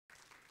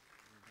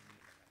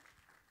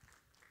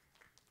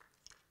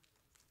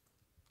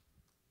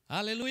ฮา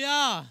เลลูยา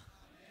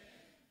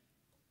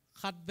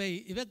ขัดไป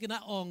อีเวกินะ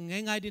องง่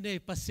ายๆดีเนี่ย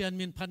ปัสยาน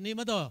มินพันนี้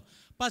มาต่อ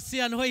ปัส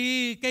ยานหอย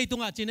เกยตุ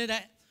งะจีนได้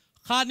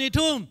ขาดนิ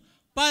ทุ่ม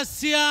ปั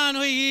สยาน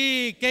หอย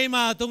เกยม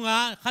าตุงะ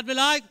ขัดไป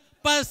เลย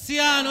ปัส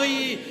ยานหอย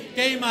เก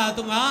ยมา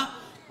ตุงะ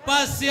ปั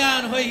สยา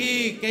นหอย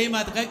เกยมา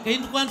เกย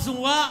กวนสุง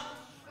วะ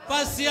ปั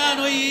สยาน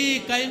หอย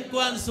เกยก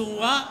วนสุง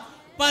วะ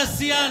ปัส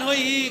ยานหอ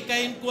ยเก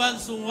ยกวน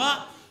สุงวะ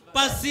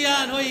ปัสยา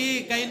นหอย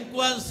เกยก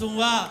วนสุง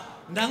วะ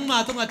นังมา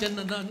ตุงะจะ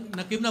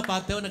นักกิมนักปา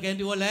เตวนักเกณฑ์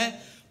ดีวะเลย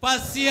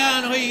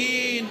Pasian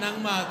hoi nang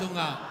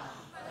matunga,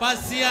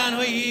 pasian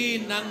hoi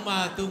nang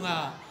matunga,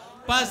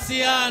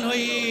 pasian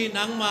hoi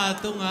nang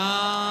matunga.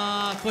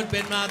 คนเป็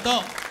นมาโต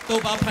ตัว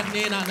บาพันเน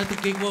นะนัก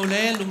กิกโวเล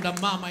ลุงด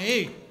ำมาไหม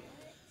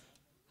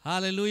ฮา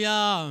เลลูย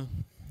า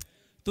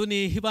ตุ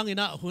นีฮิบังอิ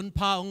นะหุนพ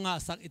าองค์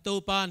สักอิโต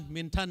ปาน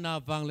มินทันนา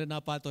ฟังเลนา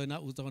ปาโตยนะ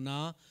อุตโนา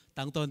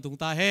ตั้งตนตุง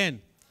ตาเฮน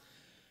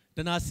ด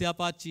นาเสีย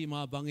ปาจีมา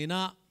บังอิน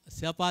ะเ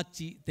สียปา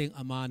จีเต็งอ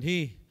ามานฮี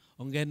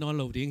องเกนนอนห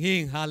ลบดิ่งหิ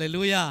งฮาเล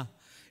ลูยา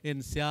เอ็น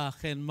เสียเ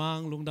ข็นมัง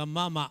ลุงดำม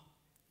ามะ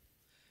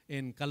เอ็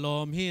นกะลอ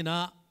มฮีนะ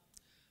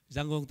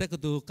จังกงเตก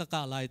ตูกะก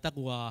ะลายตัก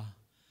ว่า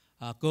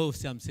ก็เ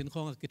สียมสินขอ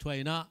งกิถวย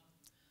นะ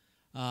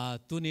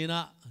ตุนีนะ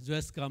จว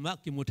สกามะ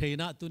กิมุเท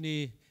นะตุนี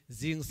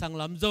จิงสัง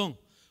ลำจง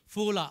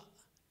ฟูละ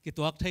กิ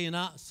ตัวเทน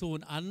ะสูน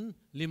อัน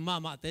ลิมมา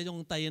มะเตจง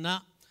ไตนะ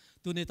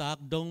ตุนีตาก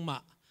ดงมะ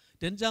เ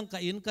ดนจังกะ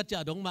อินกะจะ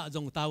ดงมะจ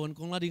งตาวันค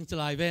งละดิ่งจ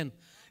ลายเวน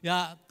ยา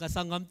กะ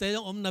สังกำเตจ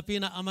งอมนาปี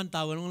นะอามันต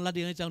าวันคงละ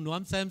ดิ่งจังหนว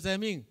มแซม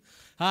มิง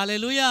ฮาเล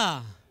ลูยา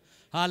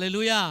ฮาเล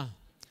ลูยา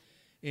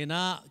เอ็น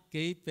ะเก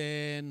ยเป็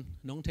น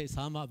น้องเทส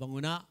ามาบังอุ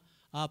นะ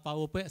อาปาโอ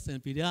เปเซน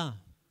ปิดา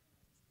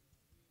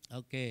โอ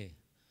เค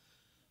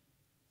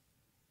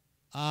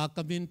ก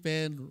ำมินเป็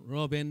นโร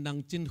เบนนัง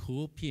จินหู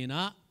พีน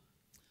ะ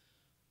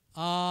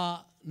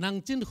นัง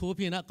จินหู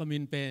พีนะกำมิ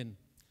นเป็น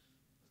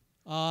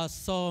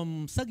สม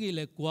สกิเล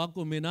กวา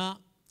กุมินะ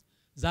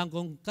จังก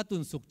งกัตุ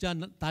นสุกจัน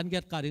ตันเก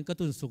ตการินกั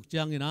ตุนสุก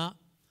จังอินะ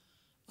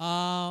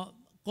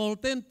โกล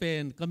เทนเป็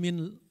นกำมิน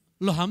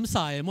โลหัมส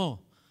ายโม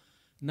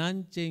นั่น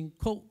จริง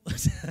เขา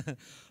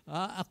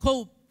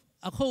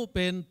เ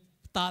ป็น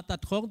ตาตัด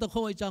ของตะเข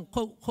าไอจังเ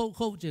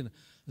ขาจริง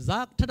จั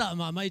กถ้า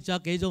มาไม่จัก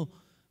เกจง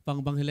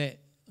บางเละ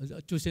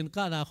จุสิน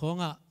ก้านาของ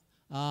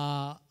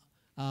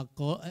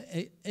ก็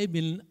ไอ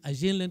บินไอ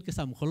จินเล่นก็ส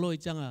ำคัญเลย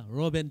จังโร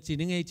เบนจี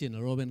นิงไอจิน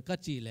โรเบนกัจ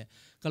จิเลย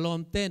กลอ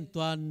มเต้นตั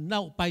วน่า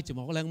ไปจิม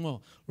อกแรงโม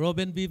โรเบ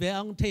นบีเบ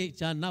อังเท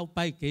จะน่าไป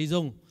เกจ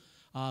ง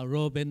โร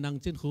เบนนัง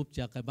จินคูบจ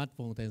ากบัดฟ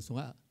งเต้นสง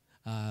ะ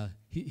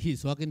ฮิ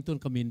สวากินตุน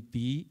กมิน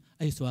ปีไ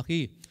อสวา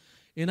กี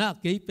อินะ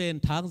เกยเป็น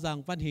ทางจัง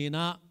ปันหีน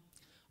ะ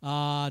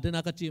เด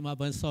นักจิมา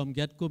บันสอมเ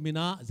กียรติกุมิน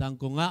ะจัง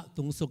กงะ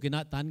ตุงสุกินะ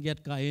ตันเกียร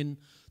ติกาอิน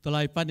ตล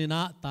ายปันิน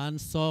ะตัน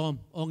สอม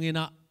องอิน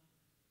ะ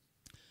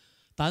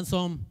ตันส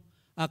อม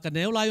กันเน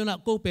วลายุนะ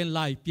กูเป็นล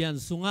ายเปียน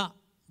สุงะ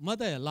มาแ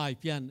ต่ลาย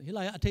เปียนฮิล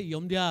ายอธิย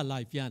มเดียลา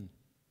ยเปียน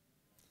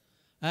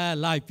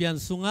ลายเปียน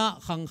สุงะ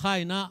ขังไข่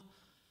นะ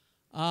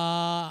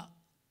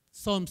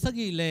สอมส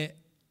กิเล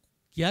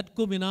เกียรติ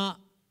กุมินะ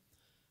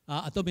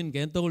อัตบินเก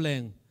นโตเล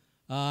ง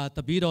ต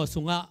บีโด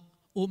สุงะ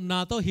อุมนา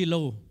โตฮิโล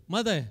มา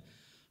เด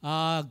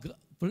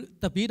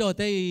ตบีโดเ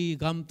ต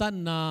กัมตัน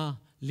นา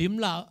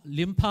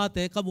ลิมพาเต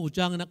กบู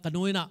จังนะกัน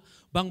วยนะ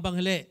บาง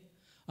เล่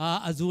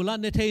อาจูลา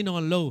เนเทนอ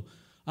นโล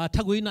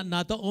ทักวินันนา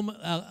โตอม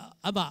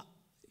อบะ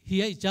เฮี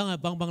ยจัง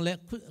บางเล่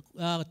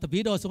ตบี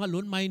โดสุงะ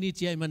ลุ้นไม่นี่เ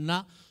จียมันนะ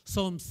ส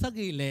มส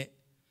กิเล่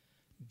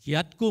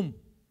ยัดกุม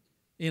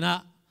อินะ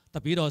ต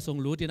บีโดสุง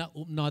ลุ้นอินะ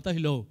อุมนาโต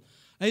ฮิโล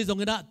ไอ้จง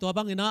อินะตัวบ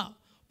างอินะ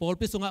ปอล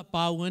พิสุงะป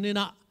าวเงิน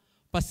นะ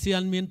ปัสยา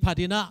นมินพั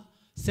ดินะ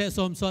เสส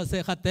มสเส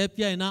ขัดเตป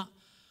ยัยนะ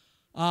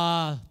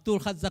ตู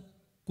ขัดจัก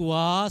กัว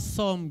ส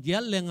มเกีย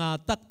รเลงา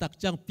ตัก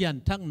จังเปลี่ยน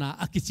ทั้งนา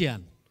อักิเจียน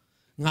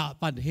งะ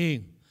ปันเฮง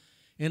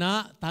เอ็นะ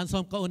ตานส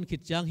มก็อุนขิ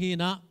ดจังฮี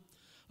นะ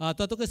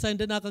ตัวตุกเซนเ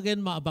ดนักเกน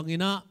มาบังอิ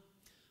นะ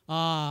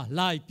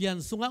ลายเปลี่ยน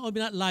สุงะอบิ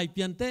นะลายเป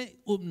ลี่ยนเต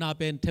อุบนาเ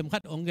ป็นเทมขั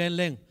ดองเกนเ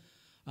ลง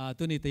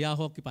ตัวนี้เตีย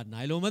หกกิปัดไหน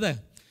รู้มั้ย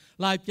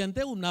ลายเปลี่ยนเต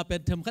อุมนาเป็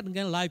นเทมขัดเ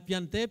งินลายเปลี่ย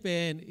นเตเป็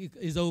น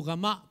อิโซกา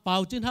มะเป่า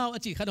จินเฮาอ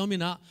จิขัดอมิ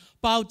นะ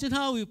เป่าจินเฮ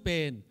าเป็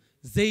น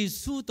เย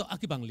ซูตัวอั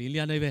กบังลิเลี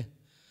ยนเว้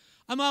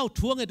อามา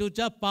ทวงเอตุจ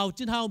ะเป่า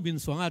จินเฮามิน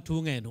สวงอาทว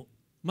งเงนุ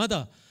มาต่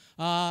อ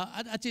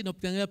อจินอบ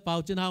เตียงเป่า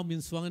จินเฮามิน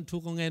สวงทุ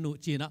กงเงนุ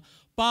จีนะ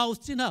เป่า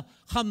จินเฮา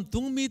คำตุ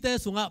งมีเต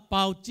สวงเป่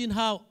าจินเฮ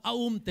าอา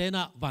เตน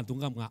ะวันตุง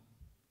กำงะ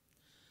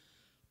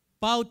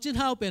เป่าจินเ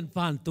ฮาเป็น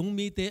วันตุง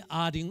มีเตอ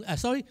าดิง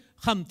sorry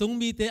คำตุง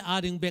มีเตอา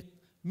ดิงเบก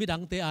มิดั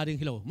งเตอาริง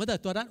ฮิโลเมื่อ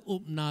ตัวนั้นอุ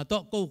บนาโต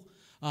กู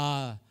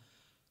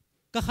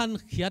ก็ขัน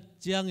เขียด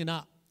เจียงอินะ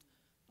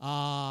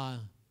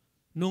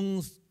นุ่ง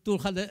ตู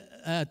ขัน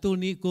ตู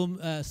นี้กุม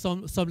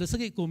สมเลส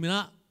กิกุมินะ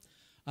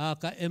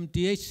กับ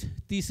MTH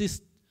thesis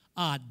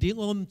ดิ้ง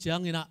อมเจียง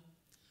อินะ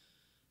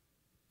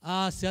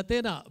เสียเต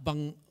นะบาง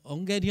อง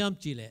เกนิยม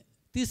จีเล่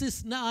thesis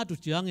น่าตุ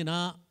เจียงอินะ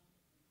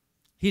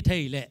ฮิตเฮ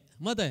เล่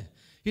เมื่อ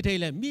ฮิตเฮ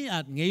เล่มีอา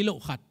จเงยโล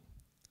ขัด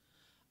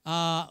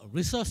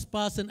resource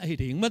person ฮิ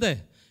ตเฮงเมื่อ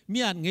มี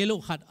อันเงลู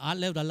ขัดอา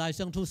เลวดัลไล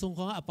ช่างทุสงข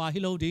องอาปาฮิ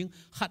โลดิ้ง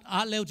ขัดอา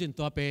เลวจิน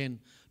ตัวเป็น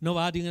นว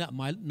าดิ้งนะห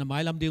มา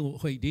ยลำดิ้ง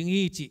หอยดิ้ง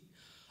ฮีจิ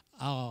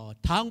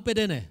ทางไปไ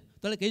ด้เนี่ย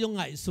ตอนแรกยังไ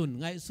งสุน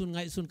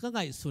ก็ไง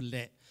สุนแหล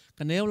ะ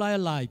กันแนว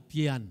ลายเป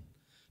ลี่ยน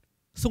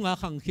สุงอา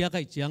ขังเขียไ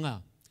ก่เจียง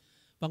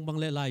บาง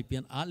ลายเปลี่ย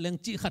นเลี้ยง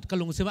จีขัดกระ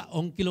ลงเสียอ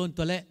งกิโลน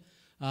ตัวเละ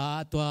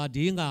ตัว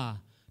ดีงา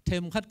เท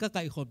มขัดก็ไ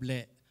ก่ขบเละ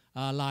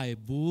ลาย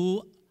บู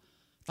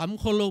ตั้ม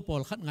โคโลปอ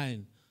ลขัดไง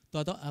ตัว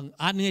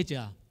อันนี้จ้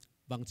ะ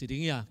บางสิ่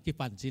งอย่างกี่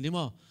ปันสิ่งนี้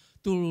มั้ง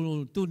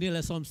ตูนี่เล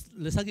ยสม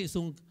เลยสัก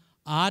สุ่ง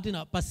ดิน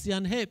ะปัสยั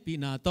นเฮปี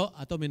นาโต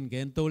ตัวมันเก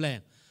นตัวแรง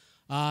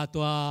ตั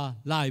ว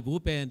ลายบู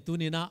เป็นตู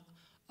นี่นะ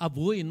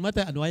บูอินมาแ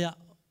ต่อันไว้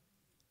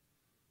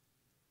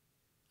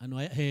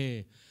เฮ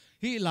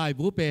ฮีลาย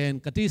บูเป็น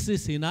กติสิ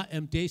สินะ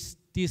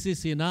MTT สิ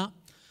สินะ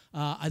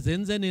เจ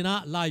นนี่นะ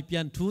ลายเปลี่ย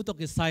นทูต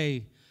กิใส่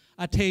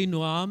เทน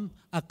วม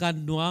กัน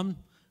นวม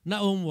น้า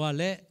องค์ว่าเ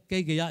ละเ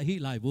กี่ยฮี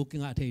ลายบูกิง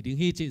เทดิ้ง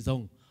ฮีจิซง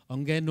อง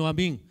เกนนว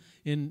มิง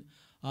อิน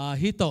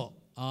ฮิโต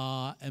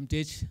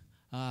MTH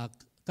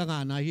กังา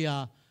นฮี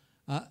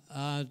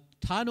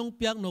ท่านองเ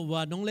ปียกนว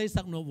น้องเลย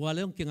สักนวเ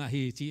รื่องกิง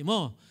ฮีจิโม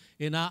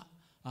เอ็นะ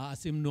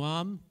สิมนว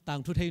มต่าง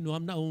ทุเทนว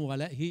มน้าองค์ว่า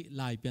เละฮี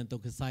ลายเปลี่ยนต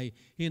กิใส่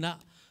ฮีนะ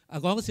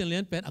กองเสียงเลี้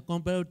ยนเป็น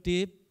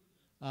comparative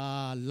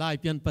ลาย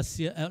เปลี่ยนปัส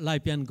ยลาย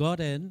เปลี่ยน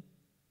Garden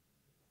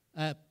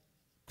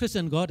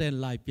Christian Garden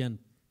ลายเปลี่ยน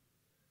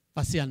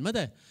ปัสยันไม่ไ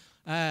ด้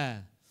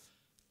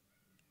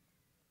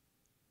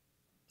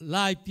ล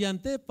ายเปลี่ยน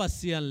เตปัส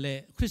ยันเล่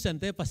Christian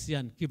เตปัสยั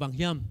นกี่บาง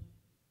ยาม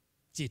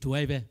จิตถว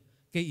ยเบ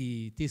กี่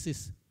ที่สิ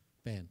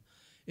เป็น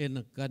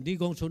กันนี้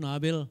กองชนา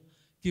เบล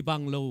กี่บา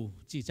งโล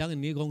จิจัง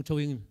นี้กองช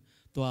วิง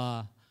ตัว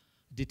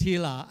ดิที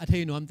ละอัธ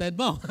ยนวมเต้น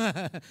บ้าง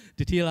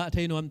ดิทีละอัธ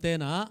ยนวมเต้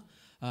น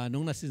น้อ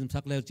งนักศึกษา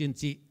เลวจิน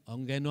จีอง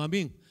เกนว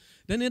มิง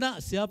เดี๋ยวนี้นะ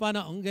เสียปาน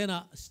ะองเกนะ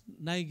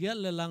ในเก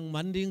ลลัง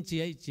มันดิ้งจี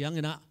ไอเจียง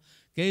นะ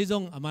เกยจ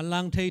งมันลั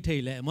งเทย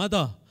เลยมา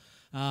ต่อ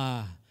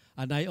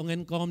อันไหนองเงิน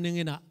กอมนิ่ง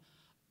นะ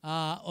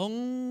อง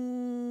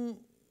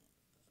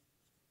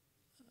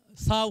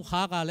สาวข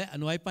ากาเลอั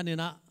นไว้ปนนี่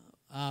นะ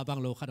บาง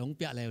โลขัดองเ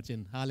ปียเลวจิน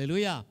ฮาเลลู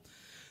ยา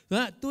น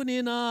ะตัวนี้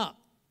นะ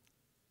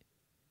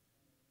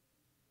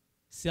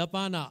เสียป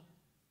านะ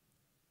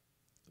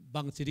บ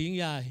างสิ่ง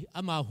อย่างอ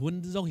ามาหุ่น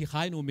จงหิข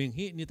ายนูมิง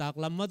หินิตาก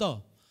ลำมาต่อ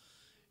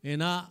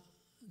นะ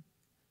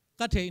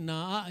ก็เทน่า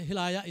ฮิ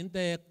ลายาอินเต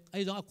กไอ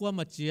จงอควา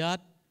มาเจียด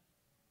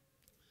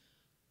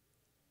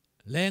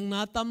แรงนา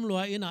ตำรว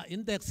จอิ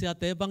นเตกเสีย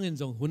เตบังอิน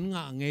จงหุ่นง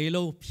ะเงยโล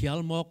เพียล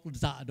มอก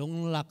จ่าดง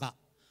ลักะ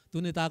ตุ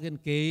นิตากิน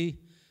เกย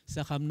เสี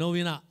ยคำโน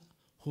วินะ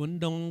หุ่น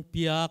ดงเ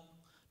ปียก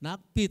นัก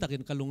ปีตากิ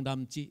นกะลุงด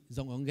ำจีจ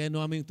งองเกนั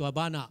วมิงตัว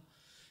บ้านะ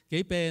เก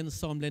ยเป็น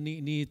สมเล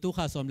นีตุข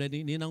าสมเล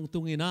นีน้อง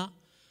ตุงินะ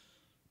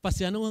ปัส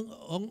ยาน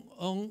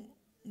อง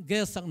เก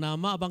สักนา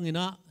มาบังอิน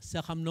ะเสีย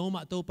คำโนมา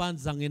ตัวปาน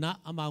จังอินะ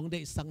อามาองเด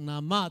สักนา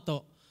มาโต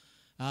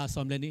ส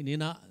มเลนี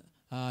นะ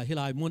ฮิ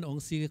ลายมุนอง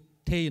ซี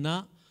เทนะ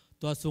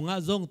ตัวสุงะ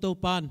จงตัว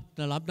ปานแ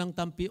ต่รับดัง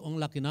ตัมปีอง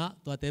ลักินะ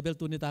ตัวเทเบล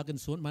ตุนิตากิน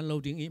สุนมันเรา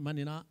ดิ้งอีมัน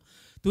อินะ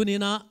ตุนิ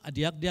นะเ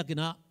ดียกอิ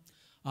นะ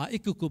อิ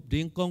กุกุบ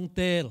ดิ้งกงเต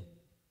ล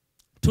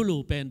ทุลู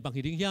เป็นบาง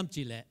ฮิดิ้งยาม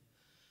จิเล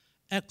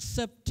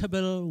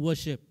acceptable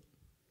worship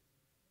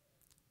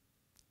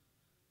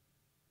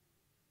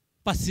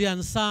pasien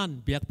san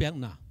biak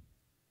na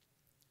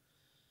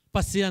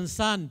pasien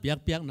san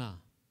biak na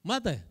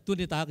mate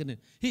tunita kin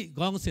hi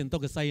gong sen to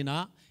ke sai na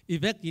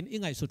ivek in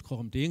ingai sut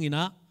khom ting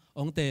ina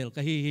ong tel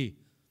ka hi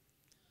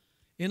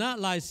ina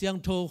lai siang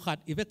tho khat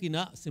ivek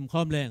ina sim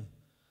khom leng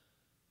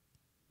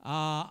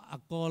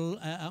akol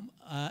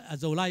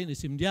azolai ni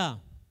sim dia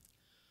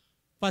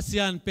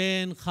pasien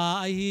pen kha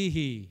ai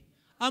hi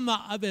ama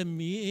abe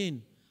mi in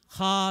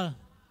kha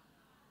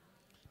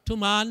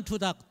tuman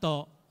thudak to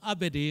อา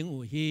เบดิงอุ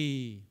ฮี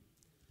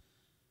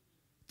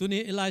ตัว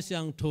นี้ไลเสีย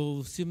งทู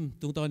ซิม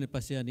ตุงตอนในปั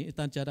สยานี้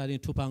ตันจารานิ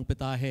ทุพังเป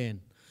ตาเฮน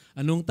อ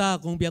นุงตา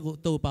คงเบียกุ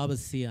ตัวปาปั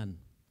สยาน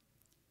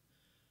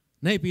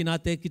ในปีนา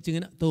เตกิจิง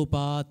ตัวป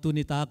าตุ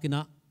นิตากิน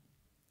ะ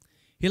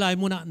ฮิไล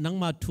มุนะนัง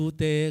มาทูเ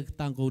ต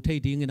ตังกูเท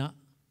ดิงนะ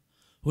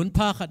หุ่น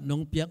ผ้าขัดน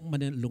งเปียกมั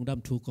นลงด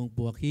ำทูกองป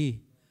วกฮี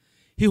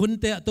หุ่น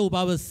เตตัวป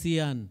าปัสย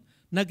าน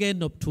นักเก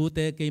นบทูเต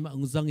เกมา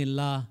อุจังอิน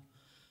ลา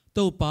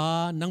ตัวป้า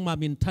นังมา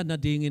มินท่านนา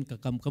ดิ่งกับ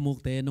กำกมุก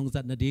เตนง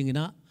จัดนาดิ่ง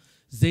นะ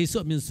เจสุ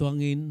มินสว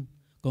งิน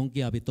กงเกี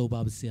ยบิตัวบา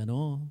บเสียโน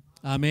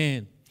อาเม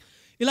น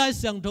อีไลเ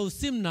สียงทู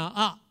ซิมนะ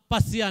ปั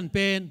สยันเ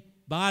ป็น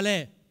บาเล่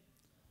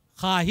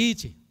ขาฮี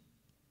จิ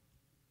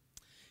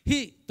ฮี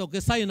ตัวเก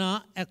สัยนะ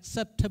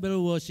acceptable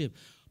worship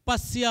ปั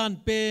สยัน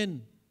เป็น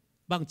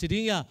บางจิ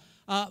ดิ่งยา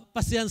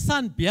ปัสยันสั้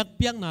นเปี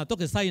ยกนะตัว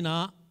เกสัยนะ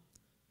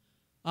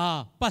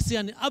ปัส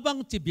ยันบัง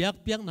จิเปี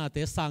ยกนะเต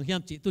สังเฮีย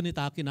มจิตุนิต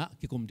ากินะ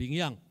กิกุมดิ่ง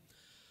ยัง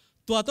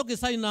ตัวตกิ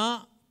ไซนะ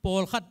ปอ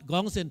ลขัดกอ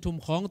งเซนทุม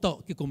ของโต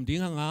กิกุมดิ้ง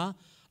หาง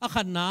อา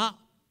ขันนะ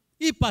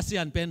อีปัส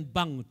ยันเป็น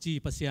บังจี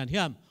ปัสยันเฮี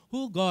ยม who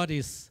God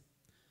is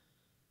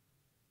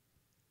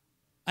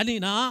อันนี้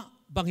นะ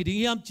บังหิดิ้ง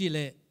เฮียมจีเล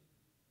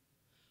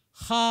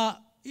ข้า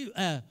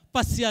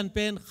ปัสยันเ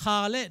ป็นข้า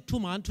เลทุ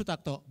มันทุตัก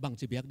โตบัง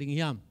จีเบียกดิ้งเ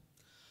ฮียม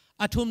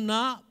อาทุมน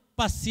ะ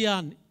ปัสยั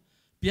น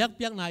เปีย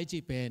กนายจี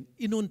เป็น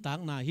อินุนต่าง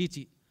นายฮิ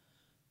จิ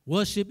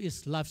worship is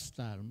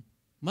lifestyle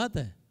มาเต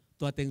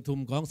ตัวเต็งทุม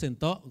กองเซน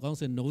โตกองเ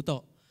ซนโนโต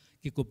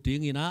กิกุบดิ้ง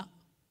อีนะ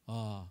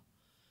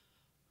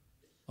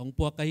ông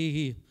bua cái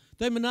hi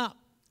tôi mình na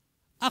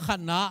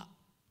akhan na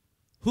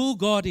who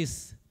God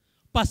is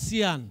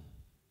pasian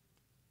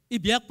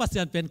ibiak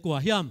pasian pen kwa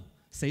hiam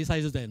sei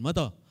sai zu den ma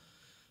to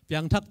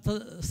piang thak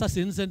sa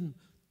sin sen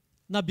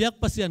na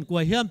biak pasian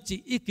kwa hiam chi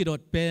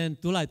ikidot pen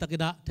tulai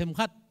takida them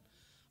khat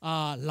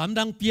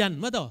lamdang pian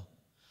ma to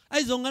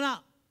ai zong na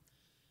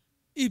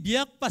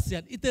ibiak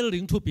pasian itel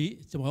ring thupi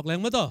chmok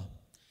leng ma to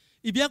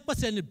ibiak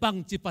pasian bang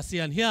chi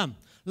pasian hiam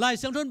lai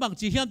sang thon bang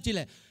chi hiam chi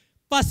le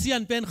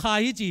pasian pen kha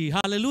hi chi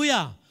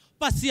hallelujah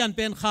pasian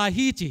pen kha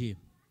hi chi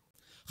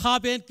kha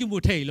pen ki mu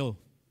thei lo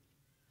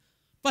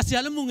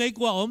pasian mu ngei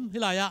kwa om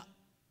hilaya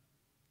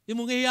i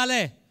mu ngei ya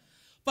le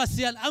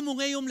pasian amu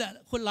ngei le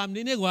khun lam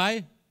ni ne gwai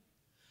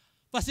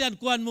pasian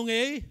kwan mu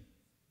ngei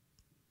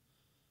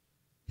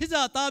hi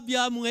za ta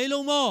bia mu ngei lo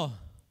mo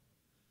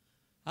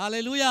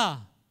hallelujah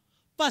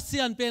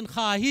pasian pen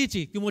kha hi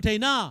chi ki mu thei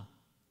na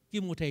ki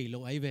mu thei lo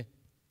ai ve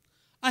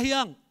a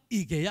hiang i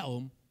ge ya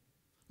om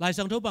lai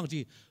sang tho bang chi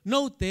no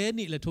te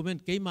ni le thumen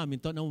ke ma min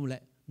to no le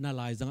na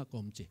lai jang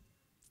kom chi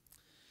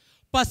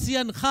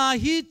pasian kha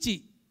hi chi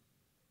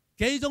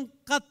ke jong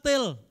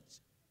katel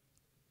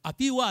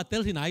api wa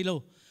tel hi nai lo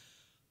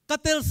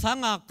katel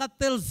sanga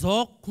katel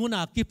zok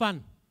khuna kipan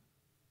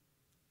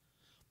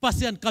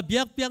pasian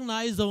kabiak piang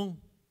nai zong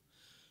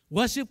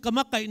worship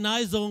kamakai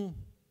nai zong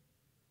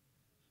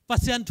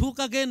pasian thu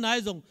ka ge nai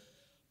zong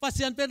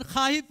pasian pen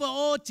kha hi pa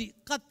o chi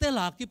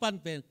katela kipan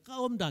pen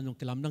ka om dan jong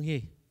kilam dang he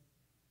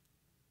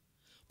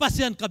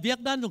pasian kabiak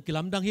dan jong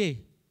kilam dang he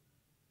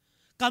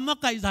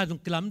kamakai za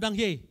jong kilam dang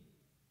he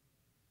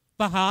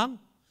pahang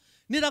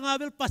ni dang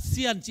abel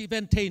pasian chi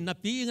pen thein na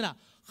pi ingna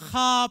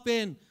kha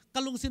pen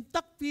kalung sim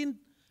tak pin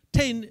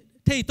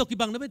thei to ki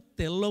bang na be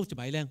tel lo chi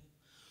bai leng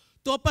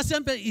to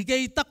pasian pen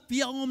igei tak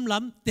pi om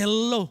lam tel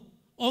lo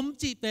om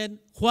chi pen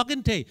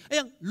khwakin thei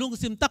ayang lung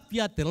sim tak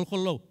pia tel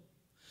khol lo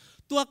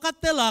tua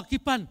katela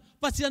kipan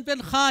pasian pen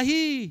kha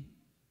hi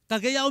ka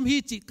ge om hi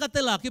chi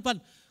katela kipan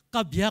ka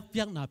biak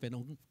piak na pen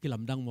ong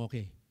kilam dang mo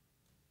ke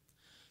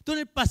tu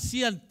ni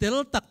pasian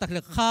tel tak tak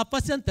le kha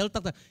pasian tel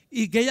tak tak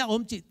igei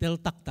om chi tel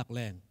tak tak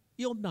leng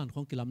i om nan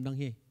khong kilam dang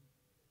he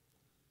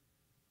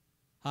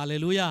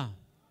hallelujah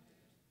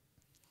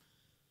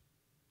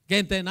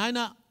gente nai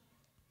na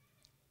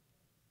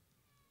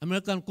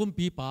American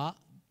kumpi pa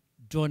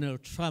Donald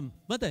Trump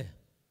mate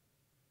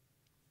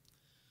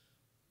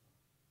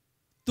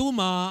tu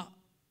ma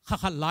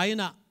khakhat lai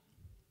na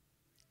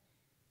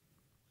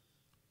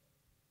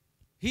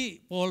hi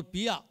pol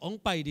pia ong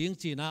pai ding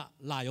chi na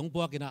lai ong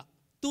bua kina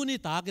tu ni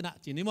ta kina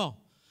chi ni mo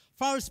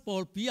first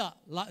pol pia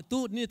la tu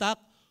ni ta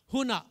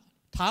huna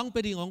thang pe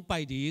ding ong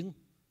pai ding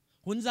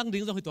hun jang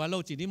ding jong hi to lo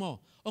chi ni mo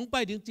ong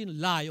pai ding chin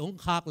lai ong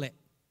khak le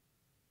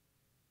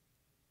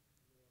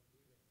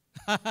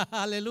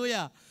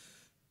hallelujah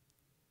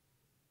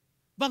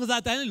bang za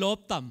tai lop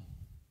tam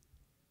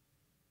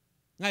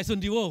ngai sun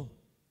di wo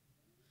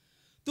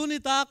tu ni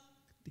tak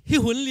hi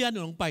hun lian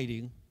ong pai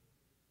ding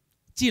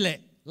chi le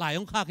lai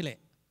ong khak le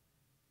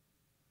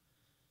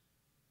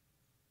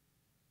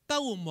ka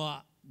mo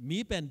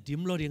mi pen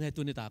dim lo ding hai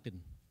tu ni takin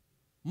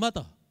ma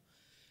to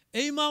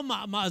ei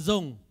ma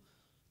zong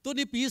tu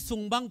ni pi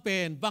sung bang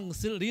pen bang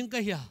sil ring ka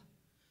hia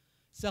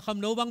sa kham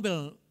no bang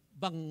bel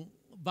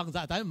bang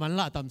za tai man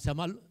la tam sa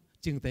ma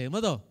ching te ma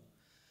to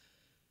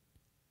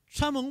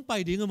Trump ong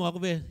pai ding mo ko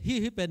be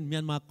hi pen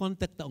Myanmar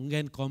contact ta ong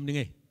gen kom ni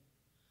nge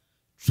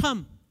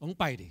Trump ong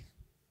pai di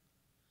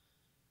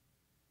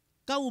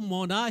ka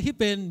mo na hi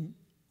pen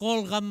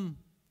kol gam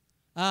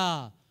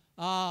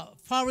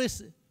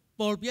Faris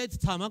Paul Pia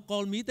thama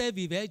kol mi te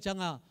vi ve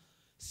changa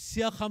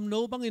sia kham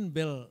no bang in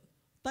bel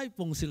tai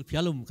pong sil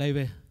phialum kai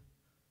ve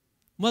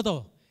ma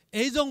to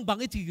ei jong bang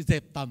i chi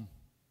zep tam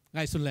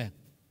ngai sun le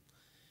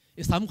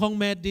i sam khong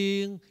me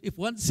ding i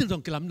puan sil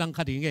jong kilam dang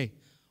kha ding nge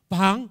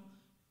pang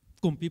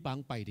kum pi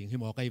pang pai ding hi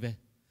mo kai ve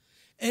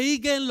ei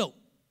gen lo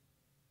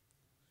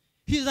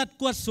hi zat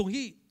kwat sung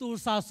hi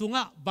Tulsa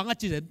sunga banga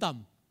chi ren tam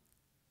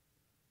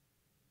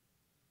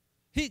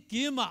hi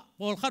kima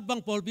pol khat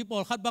bang pol pi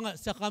pol khat bang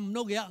sakam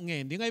no ya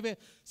ngen ding ai ve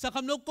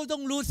sakam no ko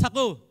dong lu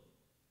sako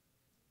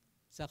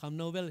sakam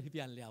no bel hi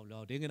pian liao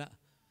lo ding na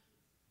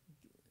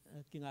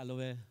kinga lo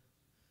ve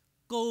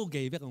ko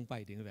ge be kong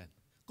pai ding ve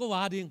ko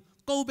wa ding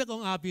ko be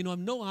kong a pi nom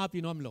no a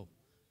pi nom lo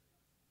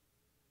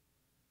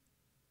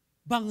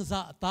bang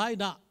za tai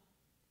na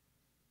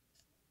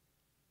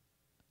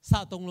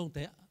sa tong long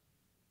te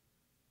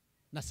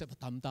na se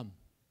tam tam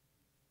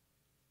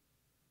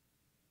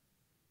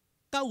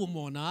ka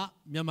mo na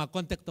Myanmar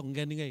contact tong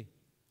gen ngai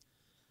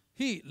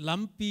hi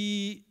lampi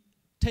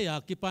thaya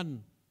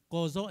kipan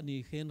ko zo ni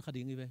khen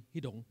khading ve hi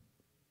dong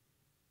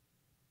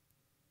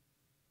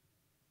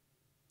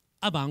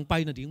abang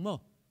pai na ding mo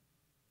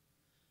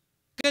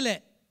kele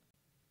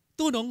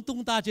tu nong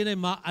tung ta chi nei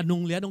ma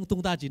anung le nong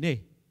tung ta chi nei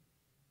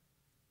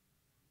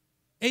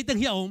ei tang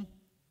hi om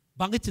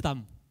bang chi tam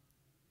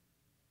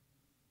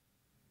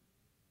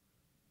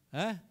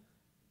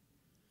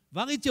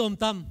bang chi om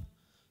tam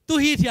tu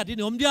hi thiat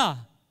din om dia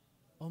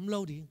om lo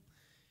ding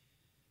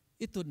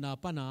itut na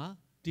pa na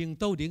ดิ่ง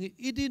โตดิ่ง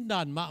อีดินด่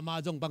านมา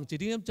จงบังจี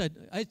ดิ่งจะ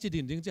ไอจีดิ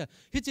นดิ่งจะ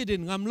ฮิจีดิ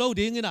นงำโล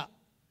ดิ่งน่ะ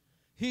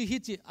ฮิ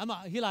จีอามา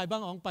ฮิลายบั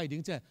งอองไปดิ่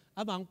งจะอ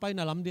ามาอองไป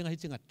น่ะลำดิ่งฮิ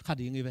จิงัดขัด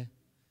ดิ่งอีเว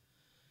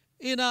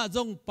อีน่ะจ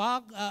ง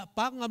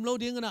ปักงำโล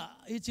ดิ่งน่ะ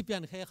ฮิจิเปีย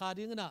นเคขา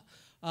ดิ่งน่ะ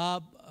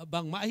บา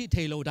งมาฮิเท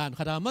โลด่าน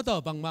ขดามาต่อ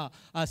บางมา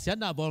เสีย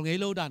น่ะบอลไง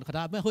โลด่านขด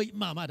าไม่ห้อย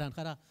มาด่านข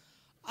ดา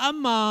อา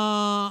มา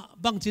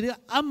บางจีดิ่ง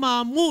อามา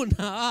มู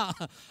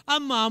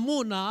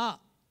น่ะ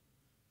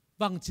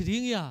บางจี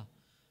ดิ่งอ่ะ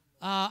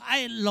ไอ้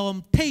ลม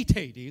เท่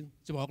ดิ่ง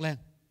จะบอกแรง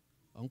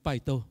ของไป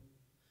โต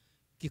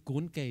กี่กุ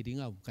นเกดิ่ง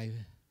เอาไก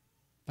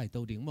ไปโต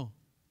ดิ่งมั้ง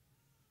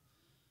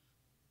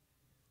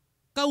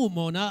ก้าวโม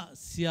นะ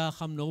เสียค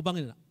ำโนบัง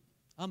นี่นะ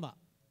อามา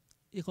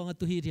อีกคนก็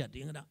ตุฮีเดีย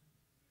ดิ่งนะ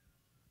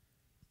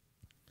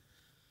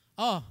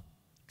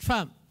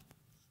Trump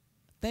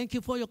thank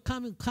you for your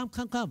coming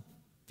come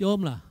โยม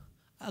ล่ะ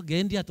เก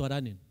ณฑ์เดียตัวด้า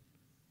นนี้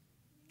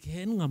เก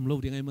ณฑ์งำโล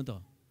ดิ่งไงมันต่อ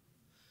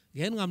เก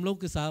ณฑ์งำโล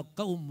ก็สาว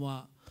ก้าวว่า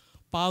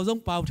เปล่าต้อง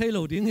เปล่าไทยโล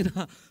ดิ่งน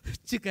ะ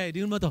จิกไก่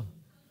ดิ่งมาต่อ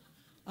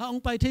อง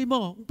ไปไทยมั้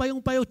งองไป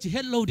เอาจิเฮ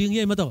ดโลดิ่ง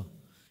ยังมาต่อ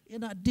เอ็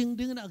น่ะดิ่ง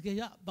น่ะเก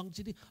ยะบาง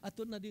จิดิ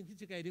ตุนน่ะดิ่ง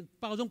จิกไก่ดิ่ง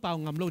เปล่าต้องเปล่า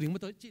งำโลดิ่งมา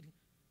ต่อจิ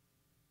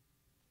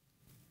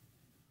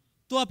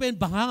ตัวเป็น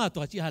บางหางตั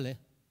วจิฮะเลย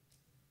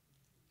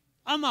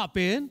อามาเ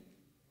ป็น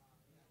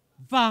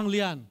วางเ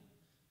ลียน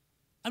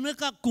อเมริ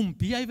กากุม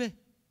ปีไอเว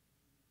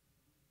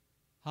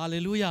ฮาเล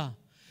ลูยา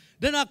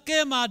เดนักเก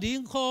มาดิ่ง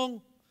ของ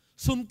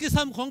สุมกิ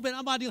ซัมของเป็น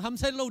อามาดิ่งทำ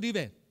เส้นโลดีเว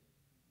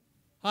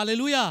ฮาเล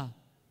ลูยา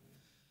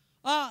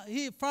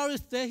ฮีฟาริ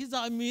สเตฮิจะ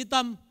มีต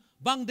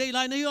ำบางเดย์ไล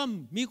น์นายม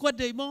มีกว่า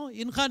เดย์โม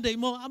อินขันเดย์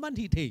โมอามัน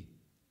ที่เท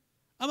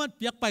อามันเ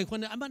ปียกไปคน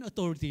เนี่ยอามันออโต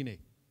ริตี้เนี่ย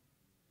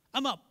อา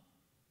มัน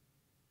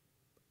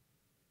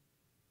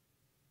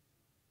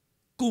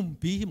กุม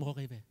ปีหิมเขาไ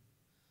งเว้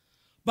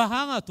บางหา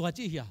งตัว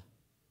จีเฮีย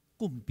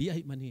กุมปีไอ้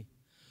มันนี่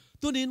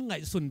ตัวนี้ไง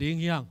สุนเดีย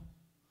งยัง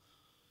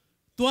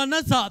ตัวนั้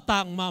นจะต่า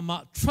งมา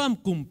ทรัมป์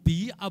กุมปี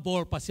อบอ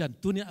ลปัสยัน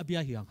ตัวนี้อภิย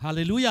าเฮียงฮาเ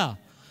ลลูยา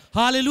ฮ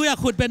าเลลูยา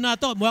ขุดเป็นนา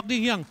โตหมวกดิ่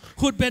งยัง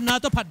ขุดเป็นนา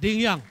โตผัดดิ่ง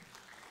ยัง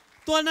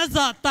ตัวนั้นจ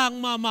ะต่าง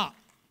มา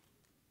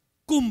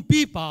กุมปี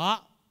ป่า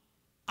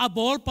อบ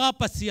อลปา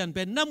ปัสยันเ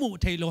ป็นน้ำมู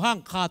เทโลหัง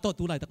คาโต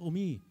ตุไลตักอ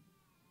มี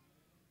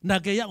นา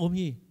เกยะอ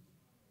มี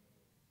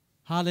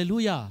ฮาเลลู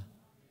ยา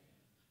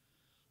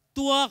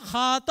ตัวค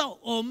าโต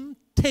อม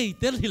เท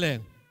เตลฮิเลง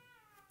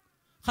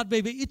ขัดไป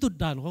อิตุด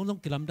ด่านของต้อง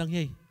กลัมดังเฮ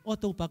ออ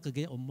โตปากเก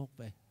ยะอมมกไ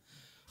ป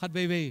ขัดไป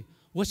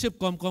ว่าชิบ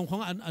กอมขอ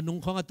งอันนุง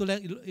ของอัตุเลง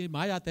หม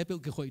ายาแต่เป็น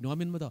กี่ข่อยหนอ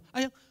มินมาต่อไอ้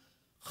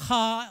ข้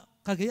า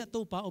กะเกย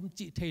ตู้ปลาอม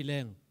จิเทแร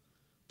ง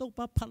ตู้ป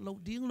ลาผัดเรา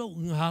ดิ้งเรา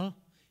เงา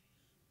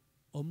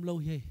อมเรา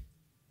เย่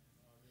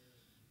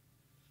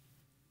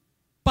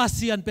ปัส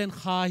ยันเป็น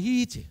ข้าฮี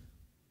จ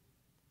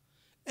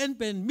เอ็นเ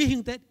ป็นมิหิ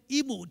งเต็ดอี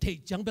มูเท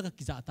จังเป็น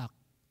กิจตัก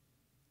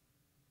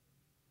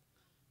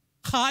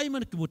ข้ามั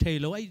นกิมูเท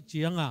เราไอ้เ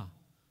จียง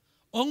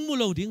องมู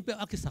เราดิ้งเป็น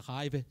อักษรข้า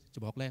ไอ้เปจะ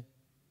บอกแรง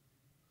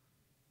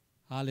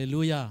ฮาเล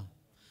ลูยา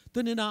ตั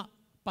วนี้นะ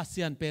ปัส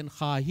ยันเป็น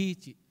ข้าฮี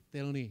จิเต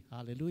ลนี่ฮา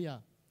เลลูยา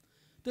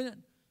ตัวนี้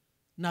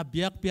น่าเ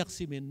บียก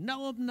สิมินน่า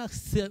อบน่า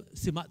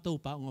สิมาตัว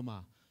ปะงมา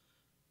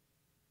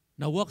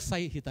น่าวักไซ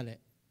ฮิตาเล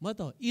เมื่อ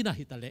ต่ออีน่า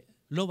ฮิตาเล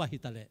โลวาฮิ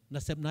ตาเลน่า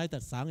เซมไนตั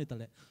ดสางฮิตา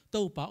เล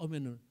ตัวปะอม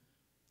นุ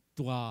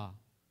ตัว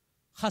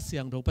ข้าเสี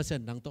ยงเราเปอร์เซ็น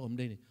ต์ดังตัวอมไ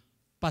ด้นี่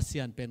ปัส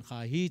ยันเป็นข้า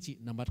ฮีจิ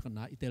นามัดขณ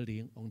ะอิตาลี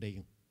องเดีย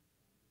ง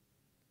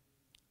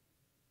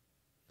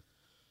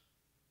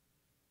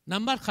นา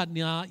มัดขณ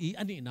ะอี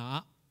อันนี้นะ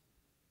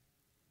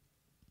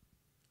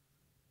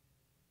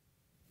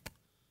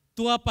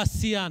ตัวปั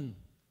สยัน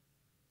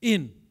อิ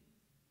น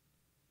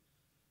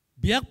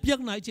เบียก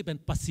ไหนจะเป็น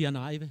ปัสยัน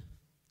ไอ้เว้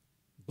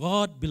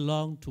God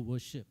belong to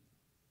worship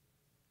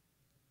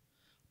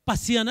ปั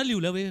สยันนั่นอ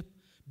ยู่แล้วเว้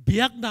เบี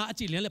ยกน่า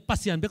จิเลี้ยงเลยปั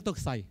สยันเบียกตก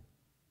ใส่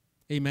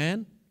เอเมน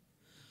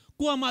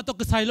กูมาต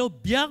กใส่แล้ว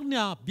เบียกเนี่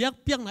ยเบี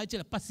ยกไหนจะ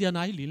ปัสยัน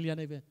ไอ้ลิ้นเลี้ยง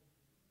ไอ้เว้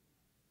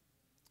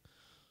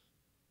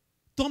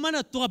ตัวมัน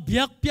น่ะตัวเบี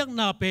ยก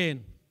น่าเป็น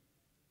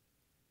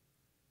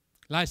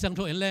ลายสังโท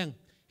เอ็นแรง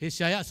เฮช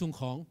ายะสุง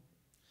ของ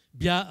เ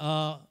บีย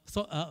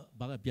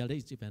บางเบียได้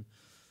จีเป็น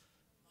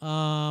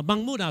บาง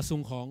มูนาสุ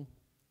งของ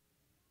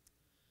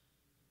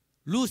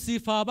ลูซิ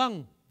ฟาบัง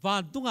วั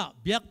นตุง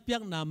เบีย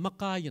กนามัก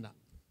กายนะ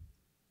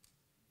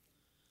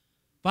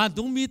วัน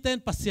ตุงมีเต้น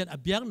ปัสเซียน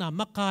เบียกนา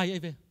มักกายไอ้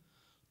เว้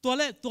ตัวเ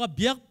ล่ตัวเ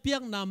บีย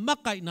กนามัก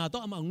กายนาต้อ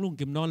งเอามาลุง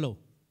กิมนอนโล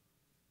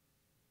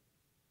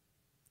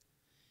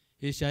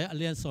เฮชายะเ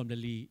ลียนสอมเด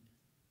ลี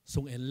สุ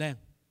งเอ็นแรง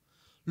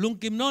ลุง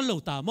กิมนอนโล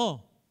ตาโม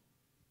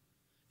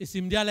อิ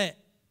สิมเดียเล่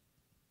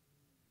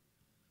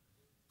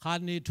ขัน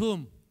นิทุ่ม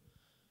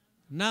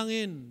นาง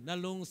อินนั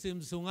ลงซิม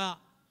สุงะ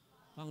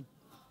ฟัง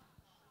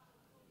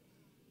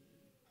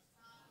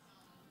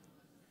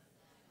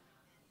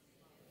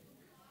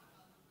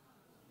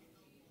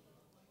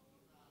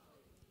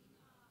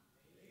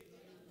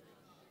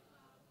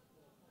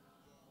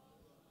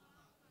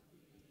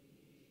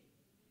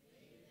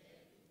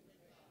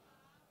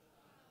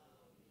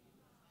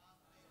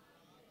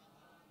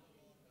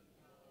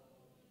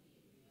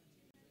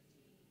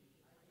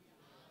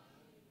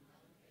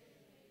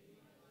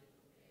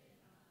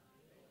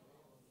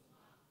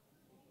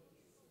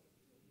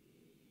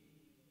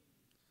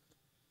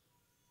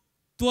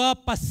ตัว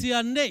ปัสยา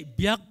นเนี่ยเ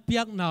บียกเปี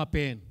ยกนาเ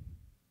ป็น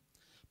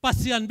ปั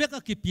สยานเบียก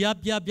กี่เปีย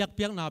เบียกเ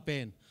ปียกนาเป็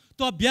น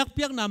ตัวเบียกเ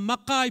ปียกนามัก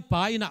ไก่ป้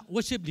าอินะว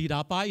ชิบลีดา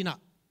ป้าอินะ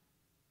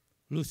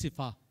ลูซิฟ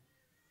า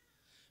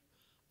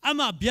อาม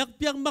าเบียกเ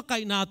ปียกมักไก่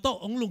นาโต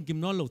องลุงกิม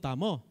นอนลูตาม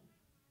โม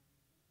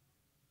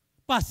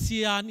ปัส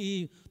ยานอี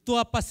ตัว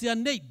ปัสยาน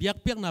เนี่ยเบียก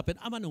เปียกนาเป็น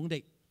อามันองเด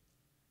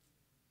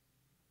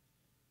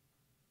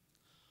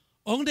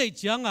องเด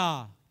จัง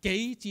เก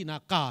ยจีนา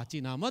กาจี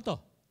นามาโต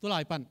ตัวลา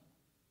ยปัน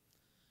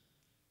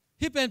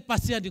ที่เป็นปั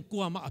สยานกลั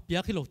วมาเปีย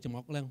กให้โลกจมอ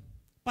กแรง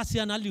ปัสย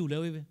านาลิวเลย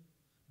เว้ย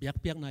เปียก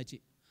เปียกนายจี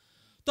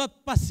ตัว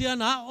ปัสยา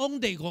นาอง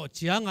เด็กก็เ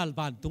ชียงอัล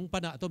บันตุงป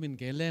นะตัวมินเ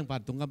กลแรงบั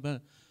นตุงกับ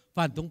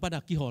บันตุงปนะ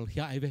กี่หอลเฮี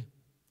ยไอเว้ย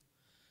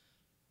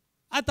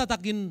อัตตะ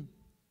กิน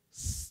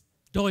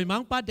โดยมั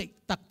งป้าเด็ก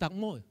ตัก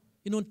โม่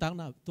อินุนตัก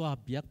น่ะตัว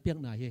เปียกเปียก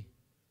นายเฮ้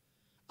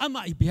อามา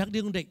อีเปียก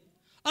ดิ้งเด็ก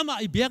อามา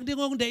อีเปียกดิ้ง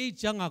องเด็ก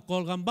จังกอ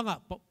ลกำบัง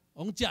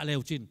องเจ้าเล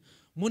วจิน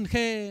มุนแ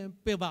ค่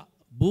เปบะ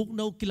บุก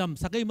นกิลัม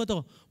สักไอ้มาตัว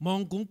มอง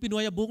กุ้งปินว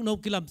ยบุกน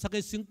กิลัมสักไอ้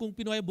สิงกุ้ง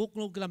ปินวยบุก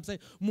นกิลัมสัก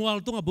มัว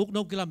ตัวบุกน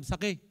กิลัมสัก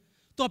ไอ้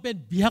ตัวเป็น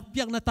เบียกเบี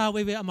ยกนาตาเ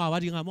ว่อมาวา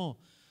ดิงามโม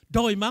โด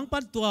ยมังปั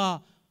นตัว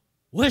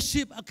เว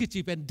ชิปอคิจิ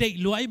เป็นเด็ก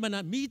รวยมัน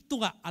มีตั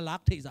วอลั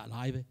กเทจะล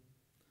ายเว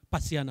ปั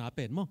สยานาเ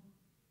ป็นโม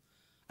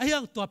ไอ้ยั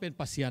งตัวเป็น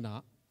ปัสยานา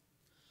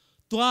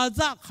ตัวจ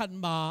ะขัน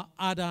มา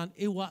อาดานเ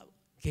อวะ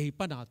เกี่ยป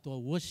นาตัว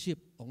เวชิป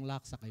องลั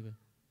กสักไอ้เว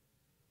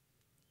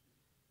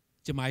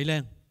จะหมายแร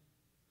ง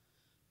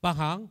ปะ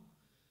หัง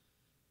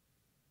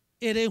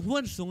เอเรหว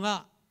นสุงะ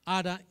อา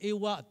ดาเอ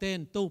วะเตน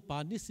ตัวปา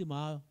นิสิมา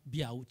เบี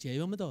ยวเจีย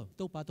วมั้ง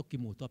ตัวปาตัวกิ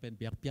มูตัวเป็นเ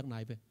บียกเปียกนา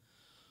ยไป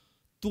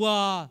ตัว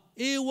เ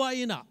อวะ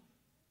อินะ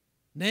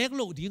เนกโ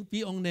ลดิ้งปี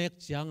องเนก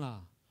จัง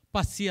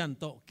ปัสยัน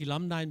โตกิล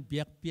ำนายเบี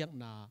ยกเปียก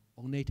นาอ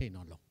งเนยเทน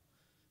อนลง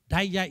ได้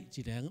ใหญ่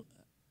จีแดง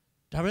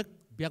direct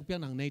เบียกเปียก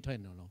นางเนยเท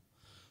นอนลง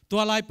ตัว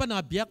ลายปนา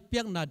เบียกเปี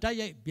ยกนาได้ใ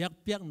หญ่เบียก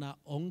เปียกนา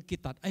องกิ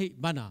ตัดไอ้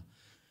บ้านา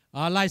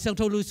ลายเสียงโ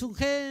ทรลุสุงเ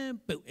ข้ม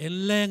เปเอ็น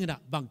แรงนะ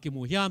บางกิ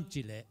มูยาม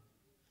จีเล่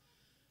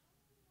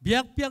เบีย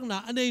กเปียกนา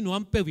อันนี้หนุ่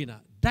มเปวินะ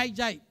ได้ใ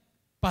จ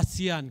ปัส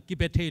ยันกิเ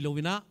บเทโล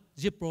วินะ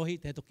จิโปรฮิ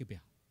เตโตกิเบีย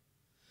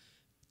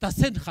ตัดเ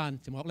ส้นขัน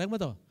จะบอกเล็กมั้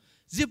ยตัว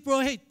จิโปร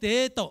ฮิเต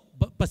โต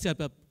ปัสยันแ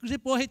บบจิ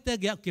โปรฮิเต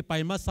เกียกิไป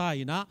มาใส่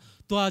นะ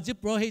ตัวจิ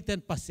โปรฮิเตน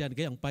ปัสยันเ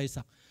กียงไป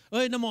สักเอ้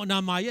ยน้ำมันน้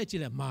ำไม่จี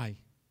เล่ไม่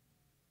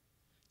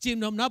จิม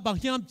น้ำน้ำบาง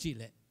ยามจี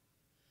เล่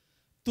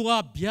ตัว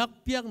เบียก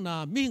เปียกนา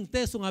มิ่งเต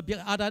สุงเบียก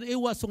อาดานเอ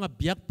วะสุงเ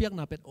บียกเปียกน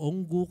าเป็นอง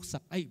กุกสั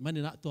กไอ้มัน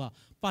นี่นะตัว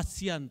ปัส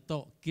ยันโต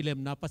กิเลม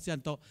นาปัสยัน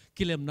โต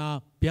กิเลมนา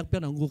เบียกเปีย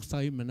กนาองกุกสัก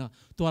มันนะ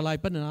ตัวลาย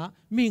ปันนะ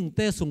มิ่งเต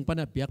สุงปัน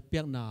นะเบียกเปี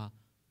ยกนา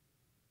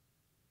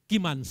กิ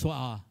มันสว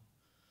า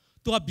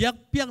ตัวเบียก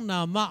เปียกนา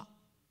มา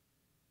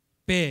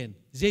เป็น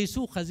เย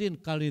ซูขจิน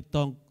กาลิต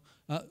อง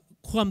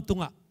ความตุ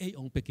งะไอ้อ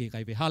งเปกีไก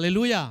ไปฮาเล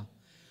ลูยา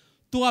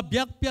ตัวเบี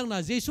ยกเปียกนา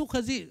เยซูข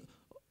จิ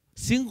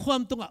สิงควา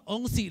มตุงะอ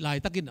งสีลาย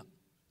ตะกิน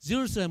เย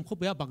รูซาเล็มคุ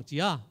บยาบังจี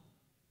ยา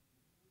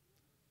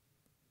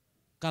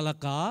กาล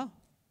กา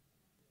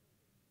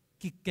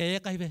กิเกะ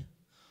ไกเว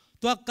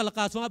ตัวกาลก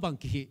าสวงบัง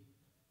กี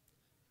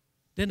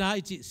เดน่า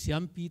อิจิเสีย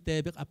มปีเต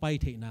เบกอภัย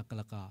เทน่ากา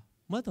ลกา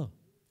มาตัว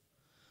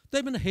แต่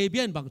มันเฮเบี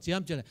ยนบังจีย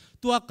มเจเลย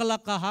ตัวกาล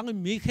กาหาง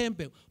มีเข้มเป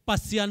ปั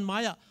สยันมา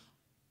ยา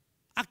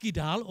อากิด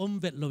าลอม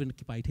เวทโลวิน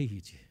กิไปเทฮิ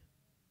จิ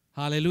ฮ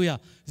าเลลูยา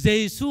เย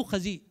ซูข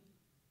จิ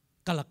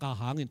กาลกา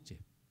หางอินเจ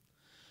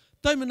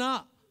แต่มันน่ะ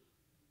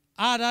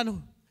อาดาน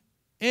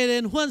เอเร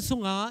นฮวนสุ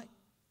งา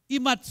อิ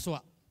มัดสว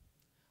ะ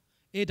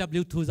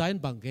AW2 ไซ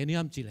น์บังเกนิ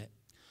อัมจิเล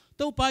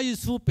ตัวไปยิ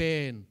สูเป็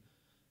น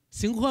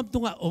สิงความตุ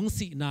งะอง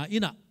สีนาอิ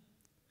นะ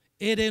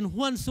เอเรนฮ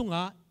วนสุง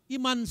าอิ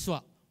มันสวะ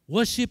ว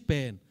อชิเ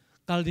ป็น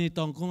กัลนิต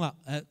องกุงะ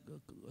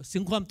สิ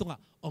งความตุงะ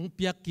องเ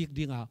ปียกกิก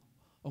ดิงะ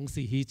อง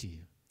สีฮิจิ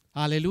ฮ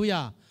าเลลูย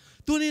า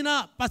ตัวนี้นะ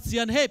ปัส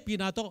ยันเฮปี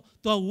นา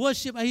ตัววอ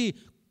ชิปไอ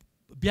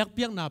เปียกเ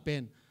ปียกนาเป็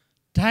น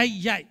ได้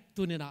ใหญ่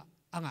ตัวนี้นะ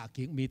อ่าง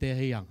กิ่งมีเตใ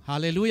ห้ยังฮา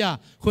เลลูยา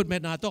คุณเม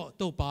ตนาโ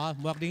ตป่า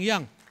หมวกดิ่งยั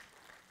ง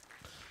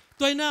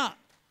ตัวน่ะ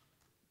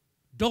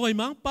โดย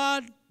มังป้า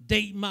เด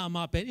ม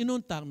าเป็นอินุ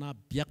นต่างนา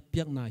เบียกเปี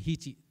ยกนาฮิ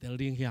จิเต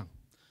ลิงยัง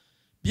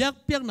เบียก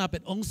เปียกนาเป็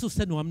นองค์สุดส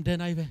นวมเดน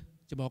ไอเว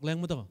จะบอกแรง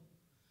มั้ยตัว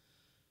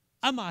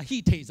อามาฮิ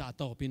เทจ่าโ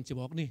ตเป็นจะ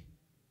บอกนี่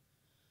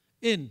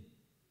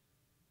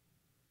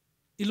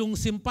อิลุง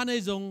ซิมปันไอ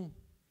จง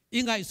อิ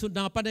งไงสุดน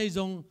าปันไอจ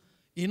ง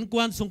อินกว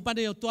นส่งปันเ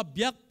ดียวตัวเ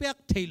บียกเปียก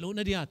เทโลน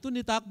าดีตุ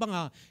นิตักบังอ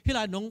าฮิล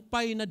าหนงไป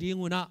นาดี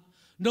งูนะ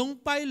หนง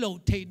ไปโล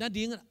เทนา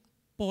ดี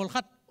ปอล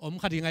ขัดอม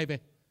ขัดยังไงไป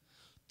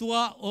ตัว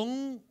อง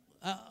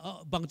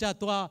บังจ่า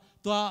ตัว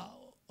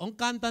อง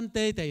การตันเต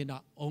ยนะ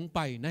องไป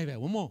ในแบบ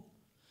ว่าโม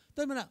แ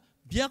ต่มันอะ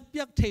เบียกเปี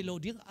ยกเทโล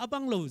ดีอบั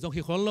งโลจง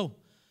ฮิคอลโล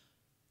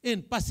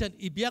ปัสยัน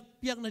อีเบียก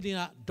เปียกนาดีน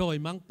ะโดย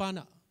มังปาน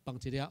ะบัง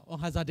จีเดียอง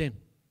ฮาซาเดน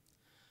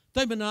แ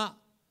ต่มันอะ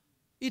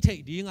อีเท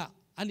ดีงะ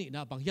อันนี้น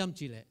ะบังยาม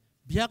จีเล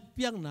เบียกเ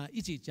ปียกนะ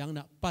อิจิจังน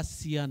ะปัส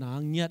ยานา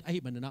เงียดไอ้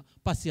มันนะ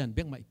ปัสยันเ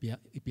บียกไม่เ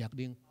ปียก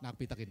ดิ่งนัก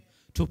ปีตะกิน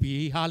ทุบี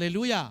ฮาเล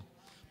ลูยา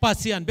ปั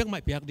สยันเบียกไม่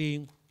เปียกดิ่ง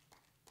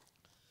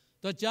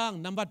ตัวจัง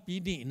นับบัดปี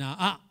นี้นะ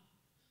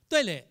ตัว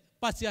เล่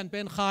ปัสยันเป็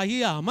นขาฮี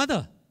ยมาเถอ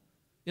ะ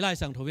อีไล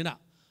สังทวินะ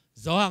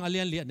zoang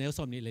alian lia neu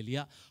som ni le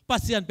lia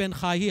pasian pen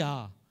khai hi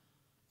a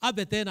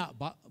abetena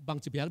bang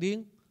chi biak ding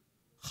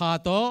kha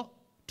to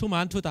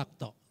thuman thu tak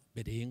to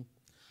beding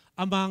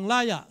amang la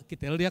ya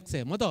kitel riak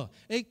se mo to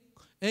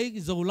ei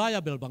zo la ya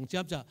bel bang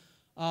cham cha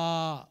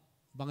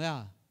bang ya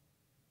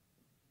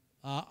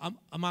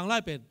amang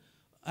la pen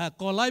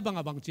ko lai bang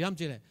bang cham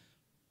chi le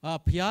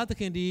phia ta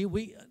khen di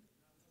wi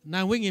นา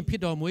งวิ่งอินพิ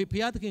ดอมวยพ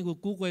ยาตะกิน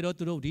กูกวยรถ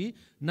ตุรดี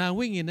นาง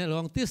วิ่งอินเนี่ยล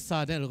องติสา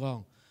เนี่ยลอง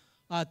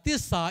ติ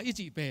สาอิ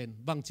จิเป็น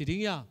บางจีดิง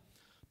ยา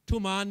ทุ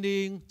มานดิ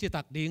งจิ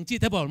ตักดิงจิ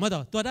เทบอลมาต่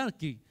อตัวด้าน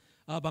กี่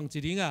บางจี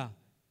ดิง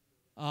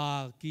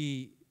กี่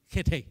เค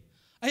เท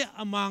ไอ้อ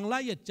มังไล่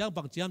ยัดจังบ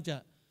างจีมจะ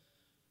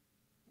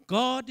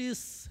God is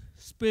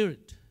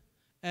spirit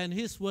and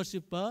His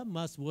worshipper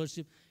must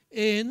worship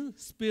in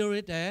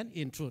spirit and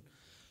in truth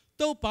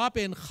ตัวป้าเ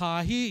ป็นขา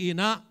ฮีอิ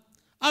นะ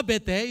อาเบ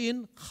เตอิน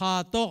ขา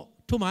โต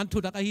ทุมันทุ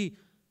ดักไอ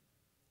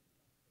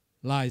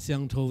ลายเสีย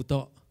งทูโต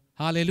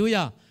ฮาเลลูย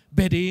าเบ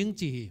ดิง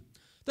จี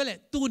ตัวเล็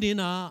ตู้นี้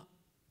นะ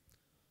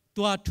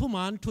ตัวทุ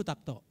มันทุดัก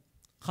โต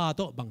ขาโ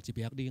ตบังจีเ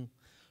บียกดิง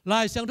ลา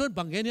ยเสียงทู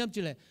บังเงี้ยม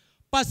จีเลย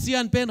ปัสยา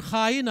นเป็นข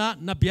ายนะ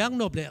นับเบียง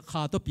นบเลยข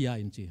าโตเปีย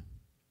อินจี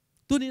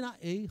ตู้นี้นะ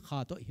ขา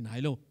โตหินาย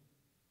โล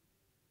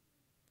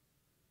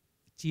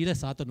จีเลย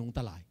สาตนุงต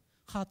ะลาย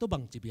ขาโตบั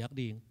งจีเบียก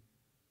ดิง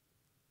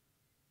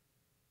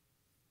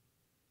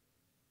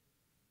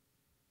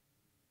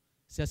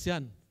เสียเสีย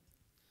น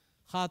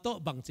ข้าโต๊ะ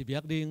บังจีเบีย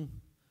กดิง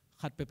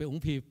ขัดไปอง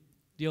ค์ผี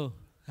เดียว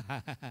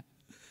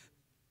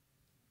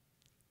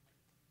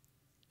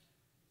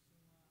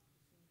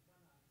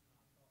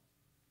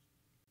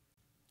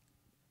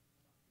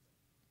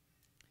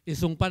อิ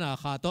สุงปัญหา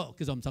ข้าโต๊ะ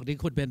กิจอมสักดิ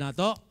ขุดเป็นนาโ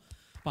ต๊ะ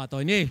ป่าต่อ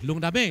ยนี่ลุง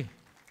ดำเม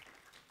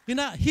นี่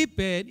นะฮิเ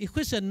ป็นอีค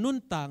ริสเตียนนุ่น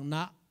ต่างน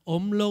ะอ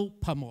มโล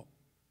พโม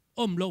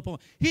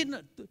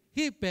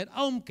ฮิเป็นอ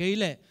มเกย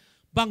เล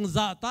บางซ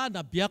าตาน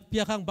ะเบียกเปี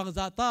ยขังบางซ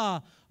าตา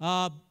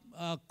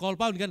กอล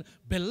ป้าเหมือนกัน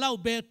เบลเล่า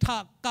เบทั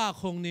กก้า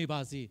คงนี่บา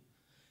ซี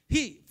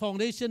ฮีฟาว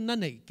เดชั่นนั่น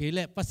เองเก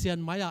ลี่ยปัสยัน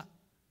มายา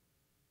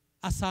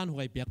อาสานห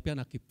วยเบียกเปียก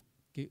นัก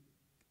กิ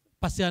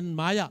ปัสยัน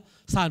มายา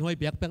สานหวย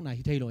เบียกเปียกนัก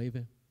ฮิตไทยลอยไป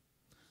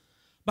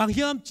บางเ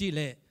ฮียมจีเ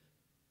ล่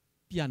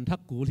เปลี่ยนทัก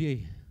กูเลย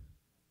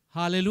ฮ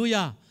าเลลูย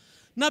า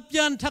นับ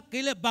ยันทักเก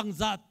ลี่ยบาง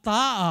ซาต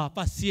า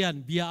ปัสยัน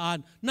เบียอัน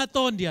นั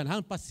ต้นเดียนหั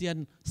งปัสยัน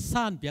ส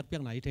านเบียกเปีย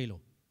กนักฮิตไทยลอ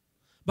ย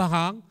บางห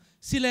าง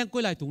สิแรงกุ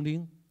ยไหลตุงดิ้ง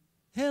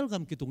เฮลก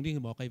ำกิตุงดิ้ง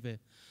บอกไอ้เว้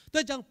ตั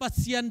วจังปั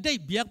สยันได้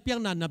เบียกเปียง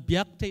นั้นนะเบี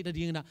ยกเทด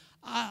ดิ้งนะ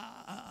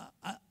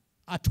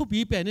ทุบี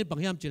เป็นนี่บาง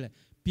ยามจีเลย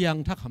เปียง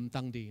ทักหำ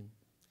ตังดิ้ง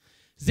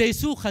เย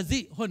ซูขจิ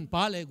หนป้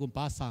าเลยกุม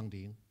ป้าสัง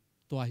ดิ้ง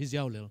ตัวฮิเ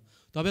จ้าเลย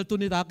ตัวเบลตุ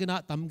นิตากินะ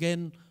ตำเกน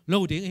โล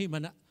ดิ้งให้มั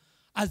นนะ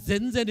เจ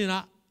นนี่นะ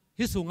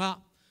ฮิสุงะ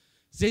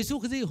เยซู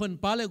ขจิหน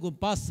ป้าเลยกุม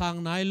ป้าสัง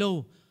นายโล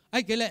ไอ้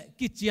เกล่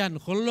กิจยัน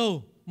คนโล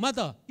มา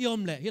ต่อยอม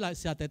เลยฮิลา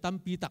เสียแต่ต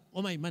ำปีตักโอ้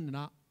ไม่มันน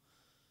ะ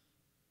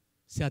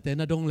เสียแต่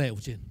น่าดงเหลว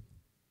จริง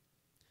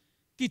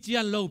กิจ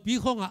ยันโลปี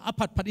ของ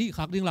พัดอี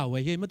ขักดิ้งเหล่าไว้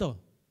เห็นไหม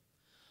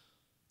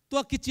ตั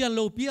วกิจยันโล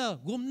ปี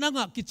กุมนั่ง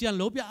กิจยันโ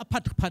ลปี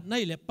พัดใน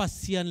เลยปั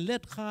สยันเล็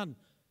ดข้าน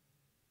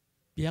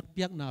เ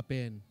ปียกนาเ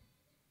ป็น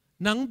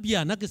นังเบีย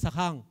นักสัก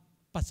ข้าง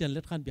ปัสยันเ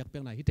ล็ดข้านเปีย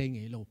กนาฮิตเองไง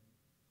โล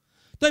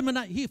ตัวมันน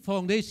ะฮิฟา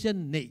วเดชั่น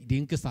ใน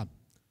ดิ้งกษัตริย์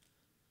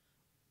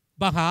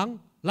บางหาง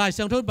ลายเ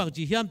สียงทนบาง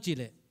จีเฮียมจี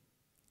เลย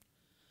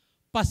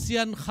ปัส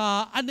ยันข้า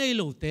อันในโ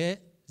ลเต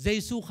เย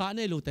ซูข้าใน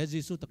โลเตเย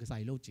ซูตะกษัต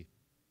ริย์โลจี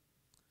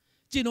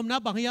จีนอมนับ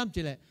บางยาม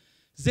จีเลย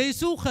เย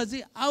ซูข้าจี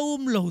เอา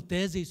โลเต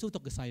เยซูต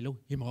กใส่โล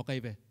หิมหอกไอ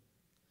เว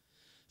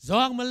จ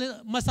าง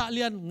มาสักเ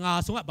ลียนงา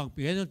สงะบาง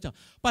ปีนั่นจ้ะ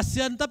ปัส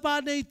ยันตะปา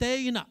ในเต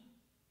ยนะ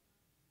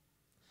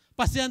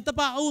ปัสยันตะป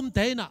าเอาเต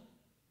ยนะ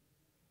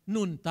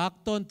นุนตัก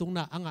ต้นตรง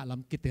น่ะอ่างล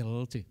ำกิเตล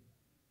จี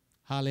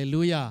ฮาเล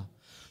ลูยา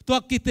ตัว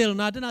กิเตล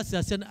น่ะเดน่าเสีย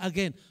เซน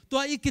again ตัว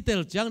อีกิเตล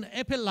จังเอ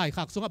ฟเอลไล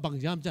ขักสงะบาง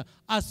ยามจ้ะ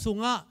อาส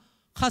งะ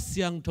ข้าเ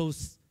สียงทู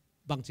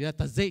บางจี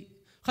ตะเจ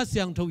ข้าเสี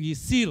ยงทูยี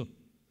ซิล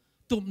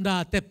ตุมนา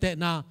เตะ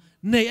นา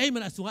ในไอ้มั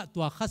นสุงะตั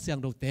วข้าเสียง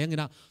เราเตง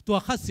นะตัว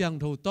ข้าเสียง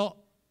เราโต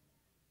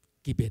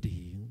กิเบดิ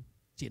ง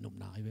จีนุม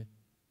นายเว้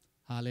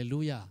ฮาเลลู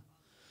ยา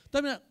แต่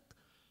เมื่อ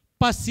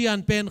ปัสยัน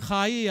เป็นข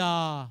าย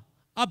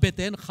อาเบเต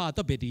นขา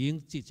ตัวเบดิง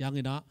จีจัง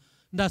นะ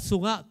น่าสุ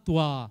งะตั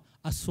ว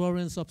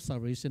assurance of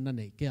salvation นั่นเ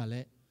องแก่เล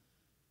ย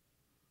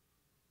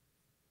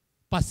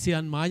ปัสยั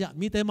นมายะ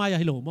มีแต่มายะ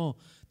ฮิโลโม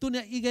ตัวเ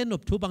นี้ยอีกน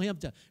บทุบางยาม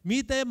จะมี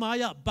แต่มา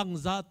ยะบัง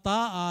ซาตา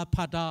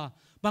พัดา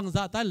บางจ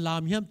ากแต่ลา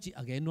มยามจี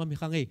อเกนว่ามี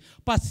ข้างไง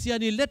ปัสยา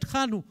นีเล็ด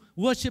ขัน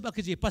worship อ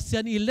คิจิปัสย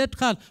านีเล็ด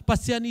ขันปั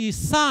สยานี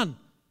สัน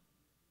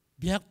เ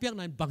บียกเปียก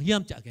นั้นบางยา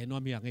มจะอเกนว่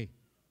ามีข้างไง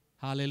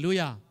ฮาเลลู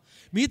ยา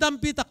มีตั้ม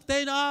ปีตักเต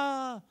นะ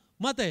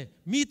มาเต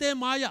มีเต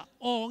มายะ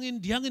องอิน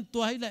เดียงอินตั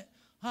วให้เลย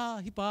ฮะ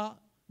ฮิปะ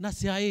นั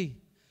สยา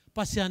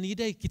ปัสยานีไ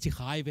ด้กิจข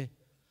ายไป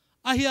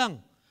อาเฮียง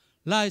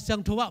ลายสัง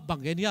ทวะบาง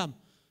เกนยาม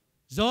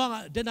จอ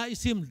เดน่าอิ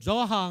ซิมจอ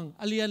หาง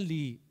อเลียน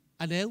ลี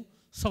อันเนว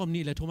สม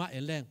นี่เลยทุมาเอ็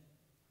นแรง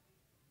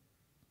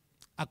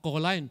กอ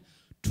ไลน์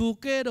ทุก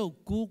เกโร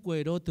กูเก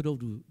โรตุโร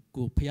ดู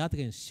กูพยาตะเ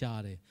กนชา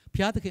เลยพ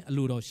ยาตะเกนอ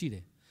ลูโรชีเล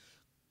ย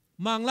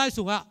มังไล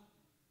สุงะ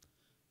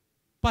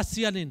ปัส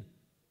ยานิน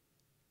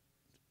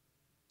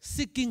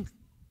seeking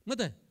มั้ง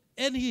แต่เ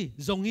อ็นฮี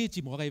จงฮีจี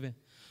หมอไงเว้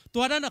ตั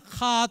วนั้น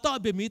ข้าต้อง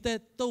เบมีแต่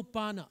ตัวป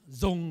านะ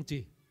จงจี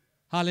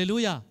ฮาเลลู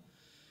ยา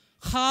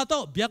ข้าต้อ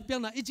งเบียกเบียง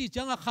นะอีจี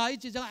จังอะข้าอี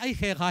จีจังไอ้แ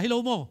ขกข้าให้เรา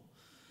โม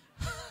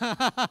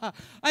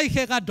ไอ้แข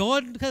กโด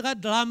นแขก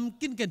ดราม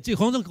กินกันจี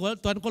ของตั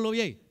วนั้นก็รู้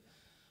ยัย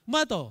ม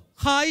าต่อ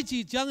ข้าอีจี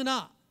จังนะ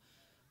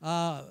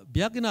เ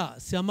บียกนะ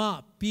เสียมา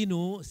ปี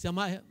นูเสียม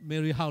าเม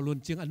ริฮาวลุน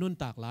จิงอนุน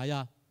ตากหลาย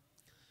า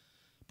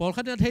พอ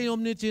ขัดเทียม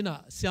นี่จีน่ะ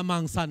เสียมั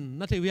งสัน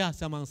นัทเทียเ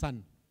สียมังสัน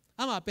อ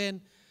ามาเป็น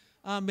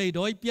ไม่โด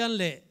ยเปลี่ยน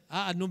เละ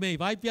อนุไม่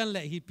ไว้เปลี่ยนเล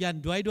ะฮีเปลี่ยน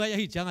ด้วย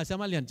ฮีจังเสีย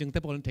มาเรียนจึงแต่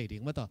พอลันเทีย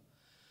งมาต่อ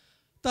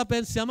แต่เป็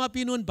นเสียมา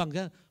ปีนูนบัง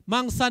กันมั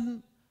งสัน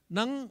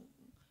นัง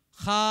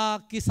ข้า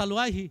กิสลว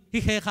ยฮี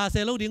เคข้าเซ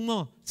ลูดิ้งโม่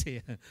เช่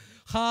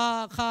ข้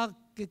า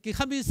กิ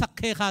ข้ามีสักเ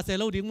คข้าเซ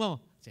ลูดิ้งโม่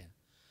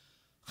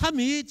ข้า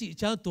มีจี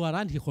จังตัวร้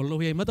านที่คนเรา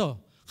เห็นมาต่อ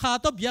ข้า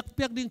ต้องเบียกเ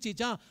บียกดิ้งจี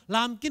จังล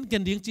ามกินกั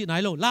นดิ้งจีไหน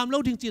โลลามเล่า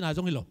ดิ้งจีไหนจ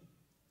งให้โล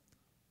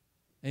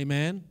เอเม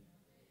น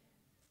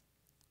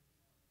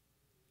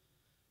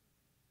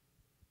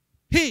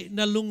ฮี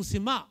นั่นลุงสิ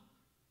มา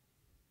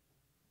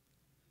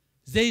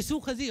เยซู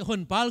ข้าจีค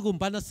นปาลกุม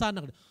ปานาสานั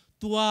ก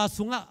ตัว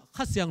สุงะ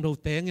ข้าเสียงเรา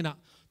เตงนะ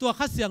ตัว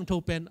ข้าเสียงเรา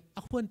เป็น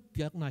ควรเ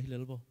ปียกไหนเลย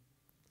หรือเปล่า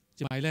จ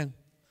ะหมายแรง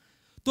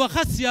ตัวข้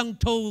าเสียง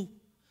เรา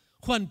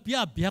ควรเปี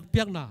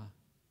ยกหนา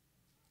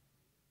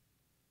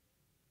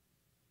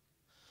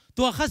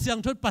ตัวข้าเสียง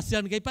ทดปัสยั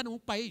นไงปั้นอง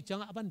ไปจัง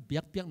อันเปี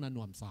ยกนั่นน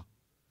วมซา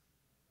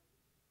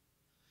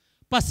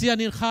ปัสยัน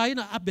นี่ขายน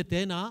ะอับเบเต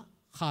นะ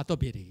ขาตัว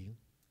เบรี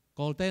ก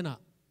อลเตนะ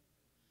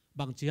บ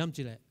างจีม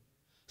จิเล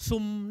ซุ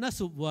มน่า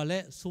สุบวัวเล่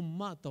ซุม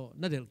มาโต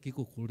น่าเด็กกิ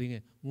กุคุริง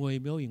งวย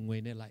เมียวอิงงวย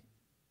เนี่ยไร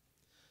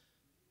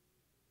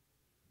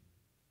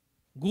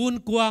กุน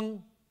กวาง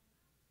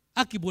อ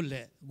ากิบุลเ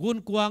ล่กุน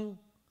กวาง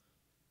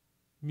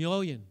เมีย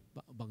วยิน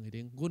บางอย่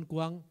างกุนกว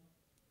าง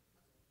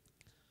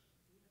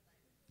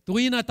ตัว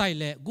นี้น่าตาย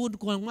เล่กุน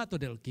กวางมาตัว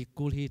เด็กกิ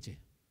กุลฮีเจ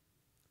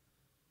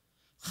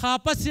ข้า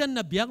ปัสยัน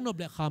นับยังนบ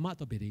เล่ข้ามา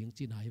ตัวเบรีง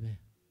จีนายเว้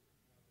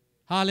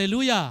ฮาเล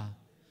ลูยา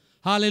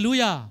ฮาเลลู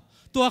ยา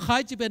ตัวขา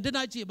ยจีเป็นไ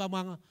ด้จีบาง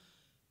มัง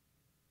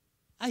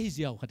ไอ้เ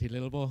จียวขัดทิเลย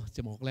หรือเปล่าจ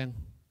ะหมกแรง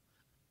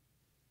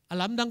อ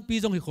ลัมดังปี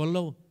จงให้คนเร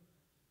า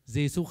เย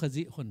ซูข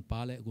จิคนป้า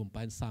และกลุ่มป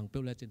านสั่งเป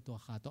ล่าจนตัว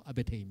ขาต้องอเบ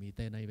เทมีแ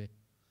ต่ในเว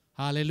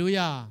ฮาเลลูย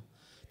า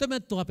แต่เป็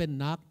นตัวเป็น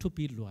นักทุ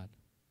ปีหลวด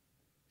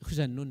คือ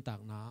ฉันนุ่นตา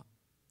กนา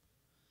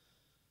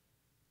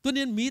ตัว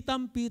นี้มีตั้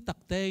มปีตัก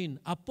เตน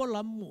อพอ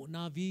ลัมมุน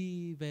าวี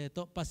เวโต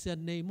ปัสยัน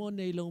ในโมใ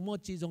นโลโม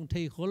จีจงเท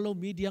คนเรา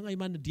มีเดียงไอ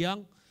มันเดียง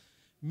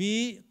มี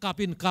กับ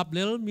อินกับเล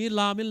ลมีล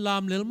ามินลา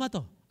มเลลมาโต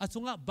อสุ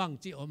งะบัง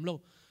จีอมโล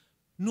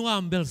นัว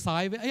มเบลสา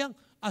ยเวอยัง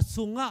อ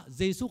สุงะเ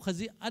ยซูข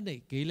จิอันไหน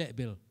เกลเบ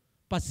ล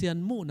ปัสยัน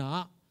มุนา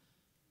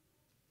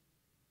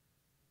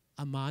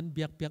อามันเ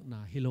บียกนา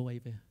ฮิโลไอ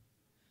เว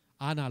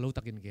อานาโล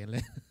ตักินเกลเล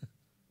ย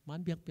มัน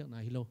เบียกนา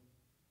ฮิโล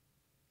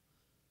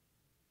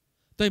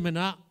ตัวมัน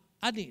นะ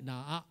อันนี้นา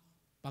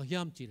บางย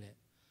ามจีเล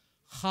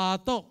ขา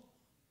โต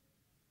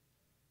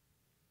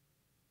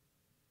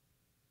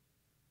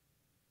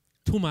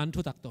ทุมันทุ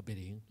ตักตัวเป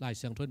ริงลายเ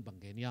สียงทนบัง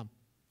เกนยาม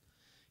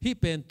ฮี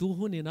เป็นตู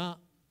หุนี่นะ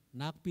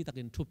นักปีตั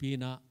กินทุปี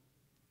นะ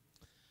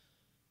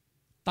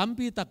ตั้ม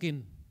ปีตักิน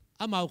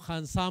อามาขั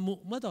นสามุ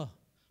มาต่อ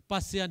ปั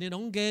สยานี่น้อ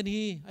งเกน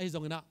ฮีไอ้จ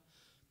งนะ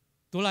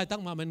ตัวลายตั้ง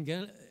มามันเก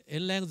นเอ็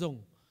นแรงจง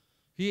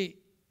ฮี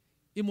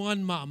อิมวัน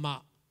มา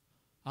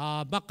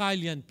บักไก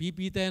เลียน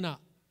ปีเตนะ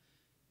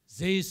เ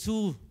ยซู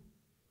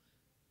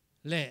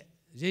และ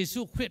เยซู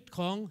คริสต์ข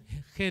อง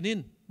เฮนิน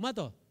มา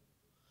ต่อ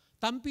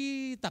ตั้มปี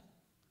ตัก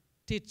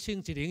ที่ชิง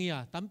จิริงยา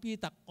ตั้มปี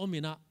ตักอมิ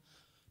นะ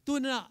ตัว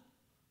น่ะ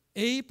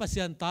ปัส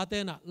ยันตาเต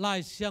นะลาย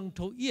เสียงโท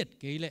เอียด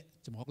เกยเละ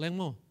จะบอกแรง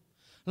มั้ง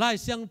ลาย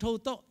เสียงโท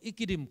โตอิ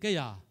กิดิมเกี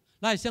ย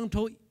ลายเสียงโท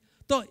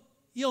โต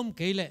ยอมเ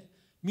กยเละ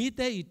มีแ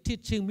ต่อีทิ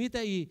ชิงมีแ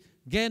ต่อี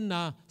เกนนะ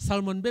ซัล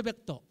มอนเบเบก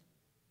โต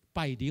ไป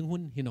ดิ้งหุ่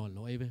นหินอ่อนล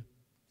อยไป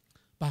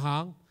ปะหา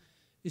ง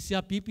อิสยา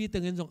ปีตึ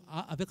งเงินส่ง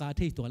อาเบกา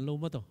ที่ตัวเรา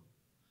มาโต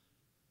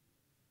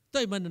ตั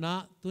วมันนะ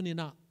ตัวนี้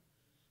นะ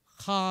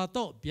ข้าโต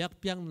เ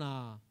บียงนา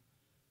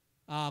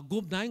กุ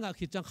มไหนงา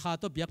คิดจังข้า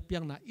ตัวเบียกเปีย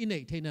งนะอินเอ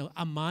กเทน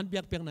อามันเบี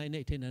ยกเปียงนะอินเอ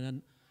กเทนนั้น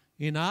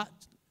อินะ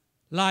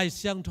ลายเ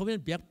สียงทวีน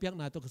เบียกเปียง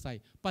นะตัวกษัย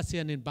ปัสย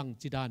านินบัง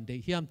จิดานเ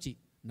ดียมจิ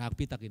นัก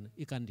ปีตักิน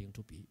อีกันดิ่ง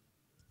ทุปี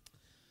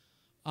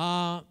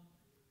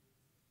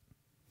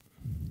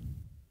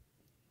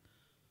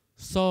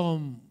ส้ม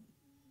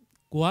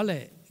กัวเล่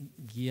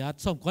กียด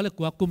ส้มกัวเล่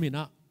กัวกุมิน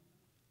ะ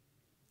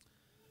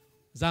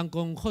จังก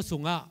งข้อสุ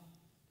งะ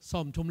ส้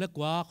มทุ่มเล็ก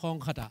กัวคอง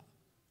ขัด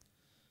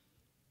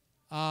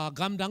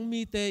กำดังมี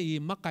เตอี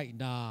มักไก่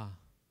นา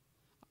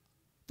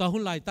ต่อหุ่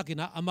นไหลตักิ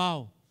นะอามาว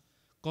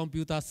คอมพิ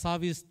วเตอร์เซอร์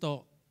วิสโต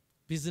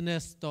บิสเน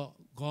สโต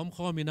กอม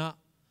ข้อมินะ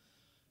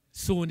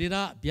สูนิน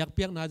ะเบี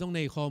ยกนาจงใน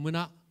ข้อมิน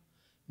ะ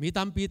มี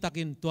ตั้มปีตั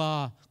กินตัว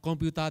คอม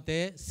พิวเตอร์เต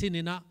สิ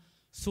นินะ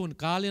สูน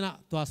กาลินะ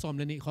ตัวสมเ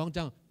ลนิของ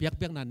จังเบีย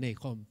กนาใน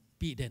คอม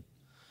ปีเด่น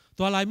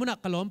ตัวลายมุนะ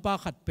กลมปา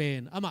ขัดเป็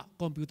นอามา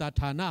คอมพิวเตอร์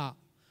ฐานะ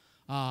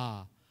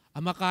อา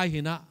มากายหิ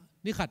นะ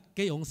นี่ขัดเก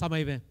ยองสมั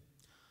ยเว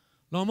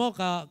ลองมอง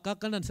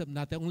ก็นั่นสับน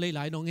าแต่องค์หล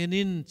ายๆน้องเงิ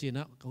นินจีน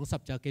ะของสั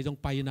บจากเกจง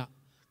ไปนะ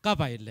ก็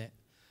ไปเลย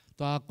ต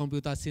ตัวคอมพิ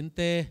วเตอร์สินเต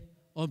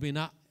อมิน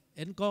ะเ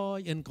อ็น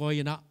กอย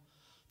นะ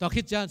ตัว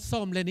คิดจะซ้อ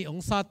มเลนี่อง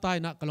ศาใต้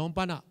นะกลมป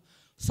านะ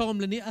ซ้อม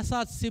เลนี่อาซา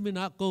ซิมิน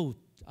ะกู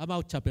อามา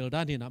ชับเปลด้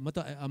านนี้นะมันตั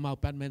วอามา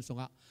แปดเมนส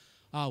งะ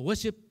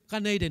worship กั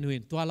นในเดนวิ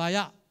นตัวลาย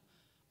ะ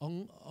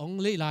อง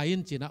ลีลายิ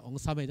นจีนะอง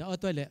สามีนะ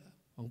ตัวเละ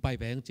องไป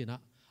แบงจีนะ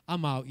อา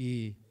มาอี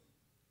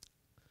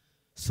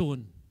ซูน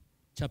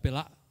ชับเปล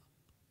ะ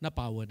นับ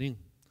ป่าวนิ่ง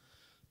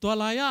ตัว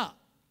ลายะ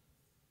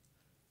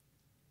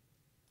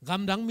ก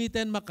ำดังมีเ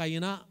ต้นมาไก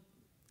นะ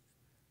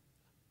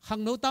ขัง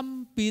โนตั้ม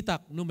ปีตั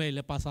กนุ่มเล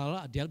ภาษาล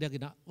ะเดียก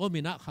นะโอมิ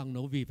นะขังโน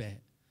วีเป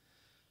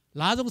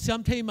ลาจงเสียม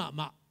เทมา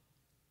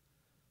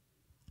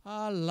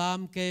ลาม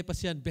เกปั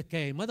สยันเบกเก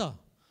มา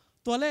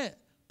ตัวเล่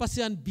ปัส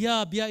ยันเบี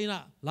ยอินะ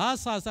ลา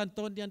ซาสันต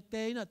อนยันเต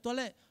อินะตัวเ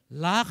ล่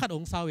ลาขัดอ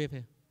งศาเวเพ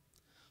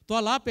ตัว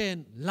ลาเป็น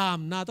ลาม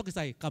นาต้องใ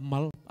ส่กำมั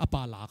ลอป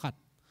าลาขัด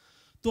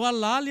ตัว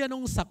ลาเลียนอ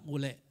งสักอุ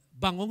เล่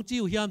บางองจิ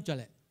วเฮียมจะ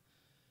เล่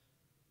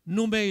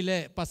นุ่มเล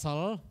ภาษา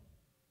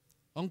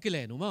องกิเล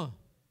นุ่ม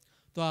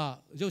ตัว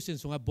โยชิน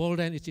สงะบอลเ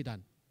รนอิจิดัน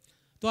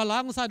ตัวล้า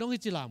งซาดงอิ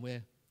จิลามเว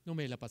นุ่ม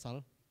เลภาษา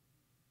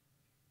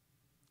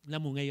แล้ว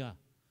มุงไงวะ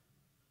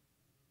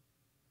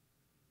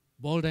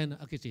บอลเรน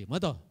อักจิมา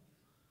ต่อ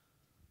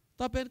แ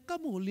ต่เป็นกั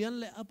มูเลียน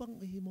เลยบัง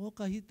ฮิโมก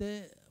ะฮิเต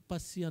ปั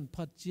สยัน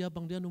พัดเจียบั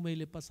งเดียนุ่ม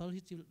เลภาษา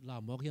อิจิลา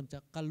มอกเฮียมจะ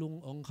กัลุง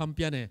องคำเ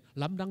ปียเน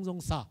ลำดังจง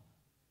ซา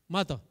มา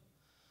ต่อ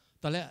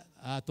ตอนแรก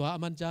ตัว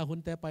มันจะหุ่น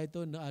แต่ไปต้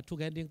นทุก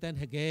แห่งดิ้งเต้น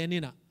เฮเกนี่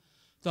นะ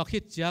ตัวคิ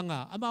ดจัง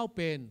อามาเ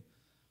ป็น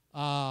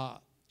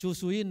จู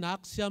สุยนัก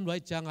เสียมรวย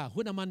จัง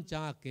หุ่นมันจั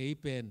งเกย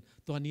เป็น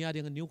ตัวนี้เรี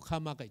ยกนิ้วข้า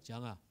มาไกจั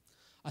ง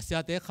อาเซีย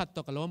เตะขัดต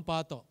กลมปา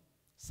โต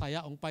สาย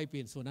องไปเป็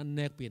นส่วนนั้นเน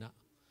กปีนะ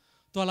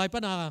ตัวไรป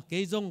นาเก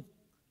ยจง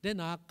เด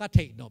นักกะเท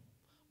นบ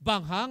บา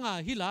งหาง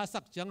ฮิลาสั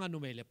กจังนุ่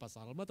มเลภาษา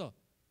มาโต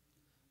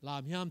ลา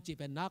มยามจีเ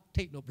ป็นนักเท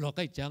คนบหลอกไก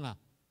จัง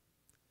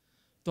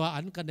ตัวอั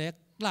นกันเนก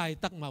ลาย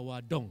ตักมาว่า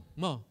ดง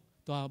มั้ง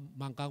ตัว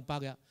มังกังปาก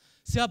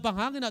เสียบาง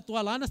หางนะตัว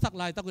ล้านสัก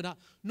ลายตักนะ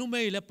นุ่ม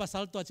เลภาษา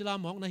ตัวจิลา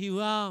มองนะฮิ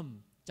วาม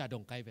จะด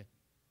งไกเว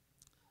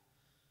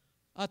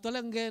ตัวเ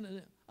ล่นเกน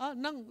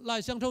นั่งลาย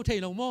เสียงเท่าเท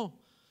ลงโม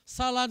ซ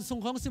าลันส่ง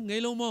ของสิบไง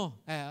ลงโม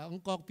อง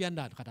กอกเปียน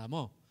ดาดขัดโม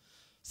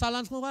ซาลั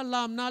นส่งว่าล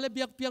ามนาเล็บเ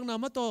ปียกนา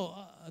มาโต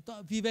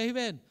วีเวฮิเว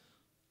น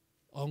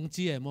อง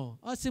จีเอโม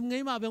สิบไง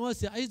มาเป็นว่าเ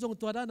สียไอ้จง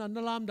ตัวด้านนั้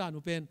นลามดานุ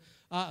เป็น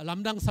ล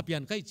ำดังสับยั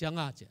นใกล้จัง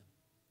เจ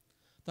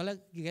ตัวเล่น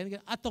เกน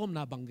อะตอมน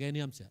าบังเกนิ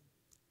ยมเสีย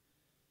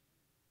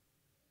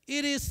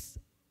It is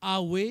a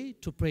way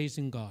to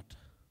praising God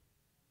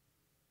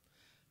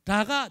ถ้า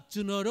ก็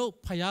จุนโร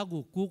พยากู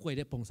กู้กวยไ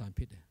ด้ปงสาร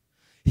พิษ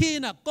ฮี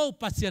น่ะก็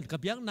ปัสยันกั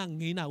บยังนาง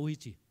งี้น่ะวิ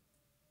จิ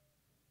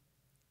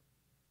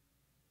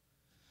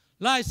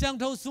ลายเสียง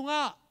เท่าสุง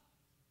ะ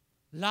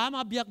ลาม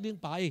าเบียกดิ่ง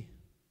ไป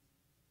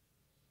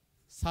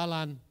ซา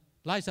ลัน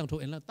ลายเสียงเท่า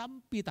เอ็นละตั้ม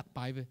ปีตักไป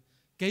ไป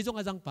เกยจง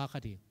อาจังปาค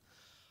ดี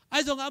ไอ้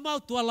จงอามา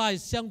ตัวลาย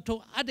เสียงเท่า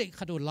อเด็ก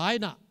ขัดลาย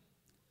น่ะ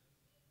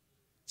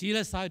จีเล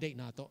สายเด็ก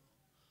น่ะโต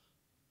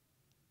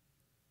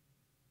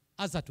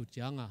อาจัตุ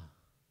จัง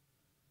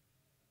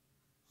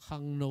ขั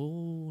งโน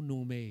นู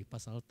เมย์ภา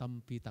ษาตั้ม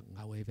ปีตักเง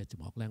าเอเวจ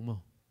มอกแรงมั้ง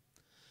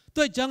ตั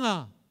วจัง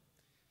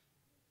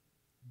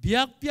เบีย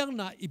กเปียก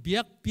น่ะอีเ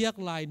บียก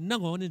ลายนั่ง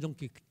หัวนี่ตรง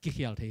กี่เ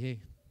ขียวเท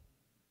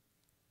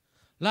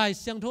ลาย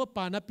เสียงโทป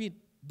านาปิด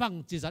บัง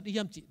จิจัดอีย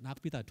มจินัก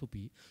พิตาทุ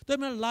ปีตัว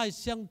มันลาย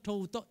เสียงโท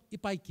โตอี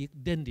ไปกิก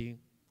เด่นดิ่ง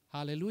ฮ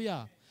าเลลูยา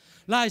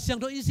ลายเสียง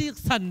โทอีสิ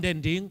สันเด่น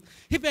ดิ่ง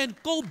ที่เป็น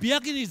กูเบีย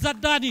กนี่จัด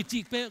ดานี่จิ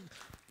เป็น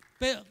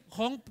ข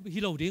องฮิ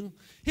โลดิ่ง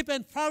ที่เป็น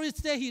ฟาริส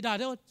เตฮิดา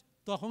เดียว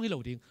ตัวของฮิโล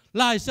ดิ่ง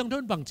ลายเสียงโท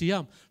นบังจีย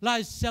มลาย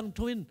เสียงโท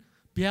น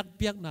เ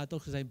บียกน่ะตัว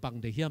คือใจบัง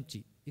เดียมจิ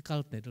อี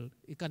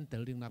กันเต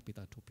ลดิ่งนักพิ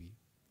ตาทุปี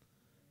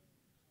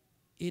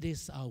It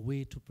is our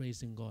way to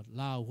praising God.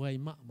 ลาไว้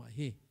มาเฮ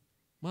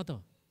มาต่อ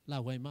ลา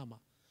ไว้มา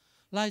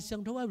ลายเสียง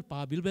ทว่าป่า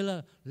บิลเบล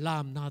ลา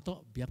มนาโต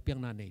เบียกเปียง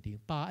นาเนดิ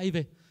ป่าไอเว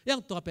ยัง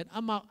ตัวเป็นอา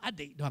มาอ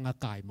ดีตดวงอา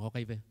กาศหมอกไอ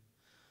เว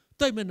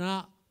ตัวมันนะ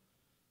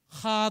ข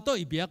าโต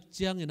อีเบียกเ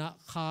จียงนะ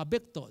ขาเบ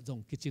กโตจง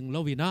กิจิงโล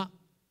วินะ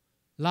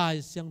ลาย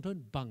เสียงทน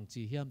บัง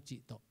จีเฮียมจิ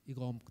โตอี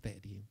กอมเตะ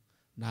ดิ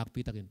นักปี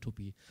ตะกินทุ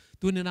ปี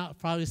ตัวนี้นะ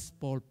ฟาริส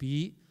ปอลปี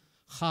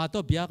ขาโต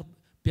เบีย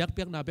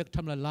กนาเบกท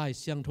ำละลาย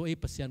เสียงทว่า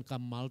ปัสยันก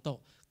ำมัลโต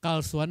กาล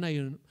สวนใน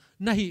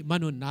นาหิม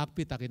นุนนัก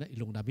พิตากินอิ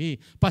ลุงดามี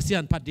ปัสยั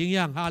นพัดดิ่ง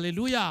ยังฮาเล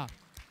ลูยา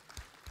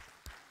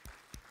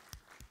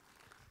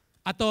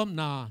อะตอม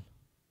นา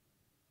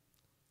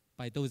ไป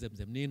ตู้เ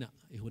จ็บนี้นะ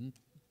ไอหุ่น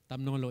ต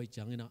ำนวนลอย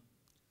จังนี่นะ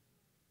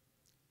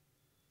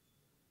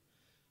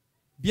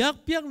เบียก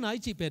เปียกไหน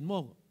จีเป็นมอ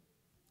ง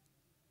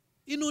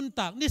อินุน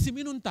ตากนี่สิ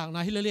อินุนตากน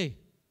ะฮิเลเล่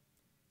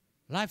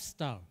ไลฟ์สไ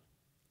ตล์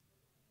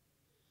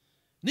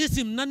นี่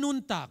สินันนุน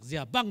ตากเสี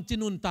ยบังจิ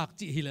นุนตาก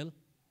จิฮิเล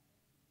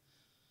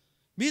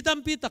มีตั้ม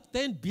ปีตักเ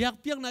ต้นเบียก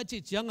เปียกนาจิ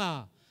จัง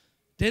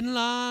เต้นล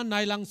านา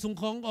ยหลังสุง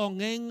ของออก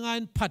ง่าย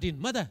ๆผัดิน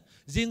มาแต่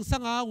จิงสั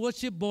งวอ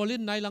ชิบอลิ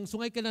นนายหลังสุง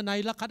ไอ้แกนาย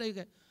ลักขัดไอ้แก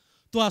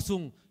ตัวสุ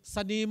งส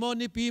นีโม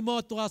นิปีโม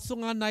ตัวสุง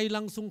นายหลั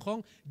งสุงของ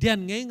เดียน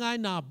ง่าย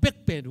ๆนาเบก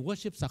เป็นวอ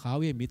ชิบสักเอา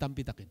เวมีตั้ม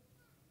ปีตักเอง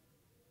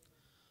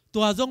ตั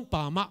วจงป่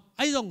ามะไ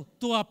อ้จง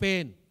ตัวเป็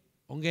น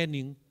องเก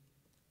นิง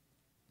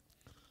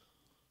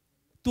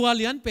ตัวเ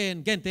ลียนเป็น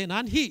เกณฑ์เต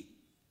นั้นฮิ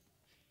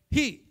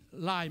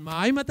ลายไม้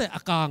มาแต่อ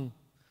ากาง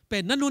เป็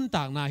นนันนุน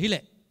ต่างนาฮิเล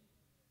ะ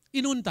อิ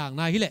นุนต่าง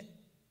นาฮิเละ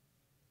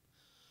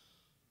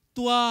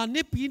ตัว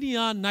นิพิเนีย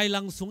ในห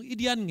ลังสุงอิเ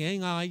ดียน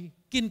ง่าย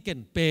กินเก่น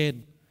เป็น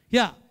เฮี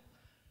ย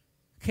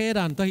แค่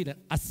ดันตัวฮิเละ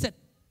อัศเซต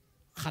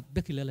ขัดเบ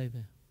กิเลเลยไป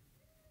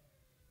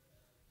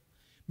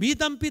มี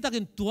ตั้มพิตากิ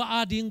นตัวอา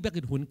ดิงเบ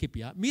กินหุ่นกิป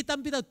ยามีตั้ม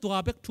พิตาตัว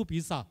เบกทุพิ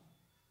ซา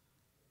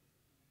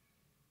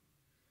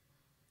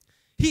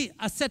ฮี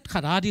อัศเซตขั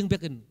ดอาดิงเบ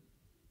กิน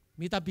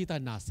มีตั้มพิตา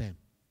นาเซม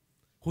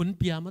หุ่นเ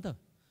ปียมาเถอะ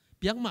เ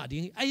ปียงมาดิ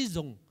งไอ้จ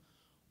ง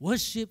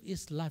worship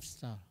is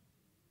lifestyle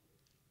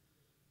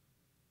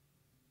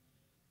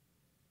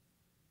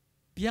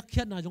เปียกแ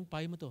ค่นายงไป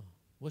มาเถอะ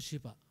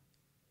worship อะ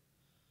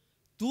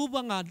ตัวบ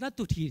างงานนัด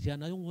ตุทีเทีย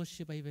นายง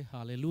worship ไปฮ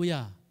าเลลูย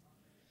า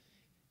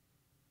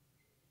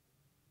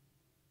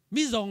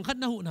มีสองขั้น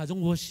นะหุ่นนายง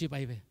worship ไ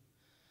ป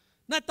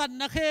นัดตัน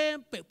นักแค่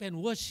เป็น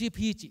worship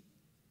พีจิ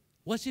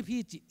worship พี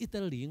จิอิต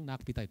าลีนัก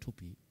พิไตทุ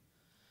ปี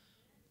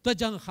ตัว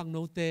จังขังโน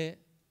เต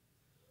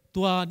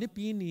ตัวนิ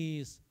ปีนี้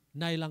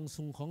ในหลัง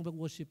สุงของเป็น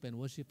worship เป็น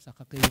worship สัก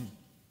เกณฑ์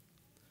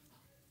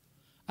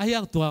ไอ้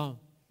ยังตัว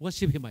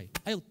worship ใหม่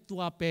ไอ้ตั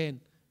วเป็น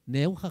แน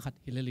วขัด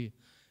ฮิเลลี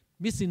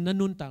มิสินนัน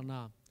นุนต่างนา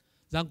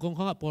จังกงข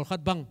องปอลขั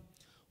ดบัง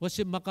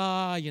worship มากา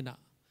ยนะ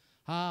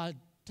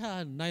ถ้า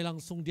ในหลัง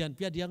สุงเดียนเ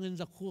ปียเดียงเงิน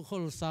จะคู่ค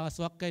นสาส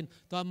วักเกณฑ์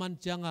ตัวมัน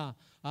จัง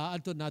อัน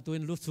ตัวนาตัว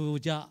ลุสู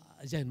จะ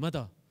เจนมา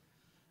ต่อ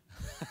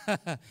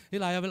ฮิ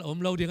ลายเวลอม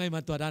เราดีไงมา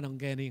ตัวด้านของ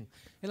แกนิง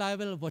ฮิลายเ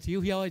วลบทที่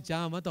เฮียวจั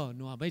งมาต่อ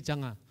นัวไม่จัง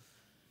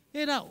เ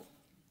ฮ้ยนะ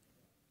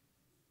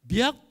เบี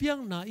ยกเปียง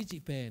นาอิจิ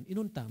เป็นอิ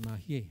นุนต่างนา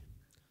เฮ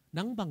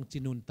นังบังจิ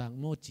นุนต่าง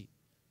โมจิ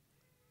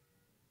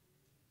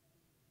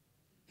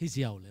ฮิเ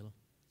จียวเลย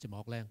จะบอ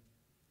กแรง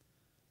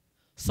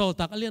โซ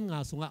ตักเลี้ยงงา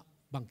สุงะ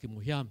บังกิมุ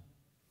ฮิม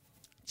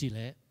จิเล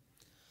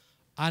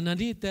อัน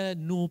นี้แต่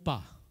นูปะ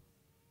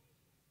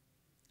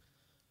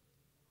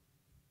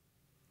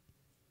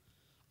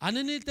อัน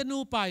นี้แต่นู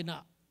ปะนะ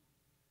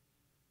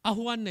อาห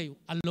วันใน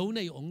อัลโลใน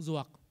องค์จว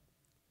ก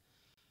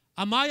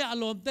อามายาอา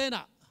รมณ์เต้น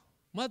ะ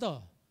มาต่อ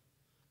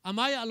อาม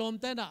ายาอารมณ์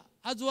เต้นะ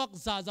อาจวก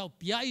ซาเจ้า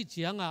ปียอีเ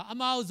ฉียงอา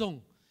มาเอาจง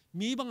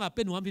มีบางเ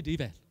ป็นหัวพิธี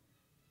เวล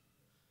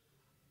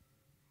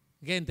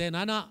เกณฑ์เต้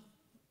นั้นนะ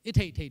อิเ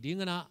ทดิ้ง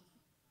นะ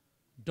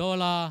ดอล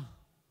ลาร์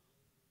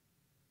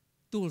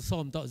ตูส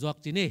มต่อจวก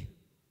จีนี่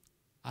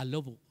อัลโล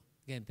บุ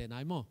เกณฑ์เต้นา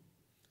ยโม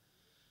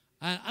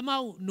อามาเอ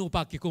านูป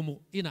ากิกุมุ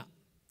อินะ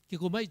กิ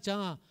กุไม่จัง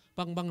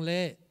บางเ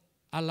ล่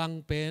อลัง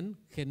เป็น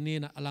เข็นนี่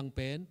นะอลังเ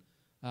ป็น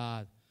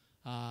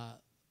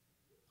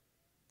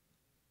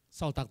ส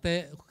าวตักเตะ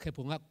เข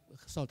ปุงะ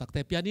สาวตักเต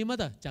ะปีนี้มา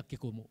ต่อจากกิ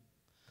กุมุ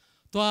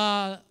ตัว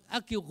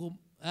กิกุ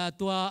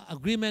ตัว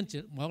agreement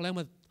หมอกแรงม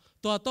า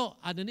ตัวโต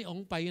อันนี้อง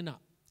ไปนะ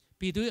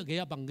ปีตุยเกี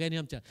ยบังเกน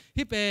ยามจะ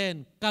ที่เป็น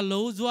การ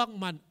รู้จวก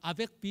มันอาเว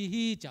กปี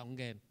ฮีจะองเ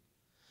กน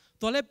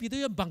ตัวเล็บปีตุ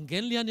ยบังเก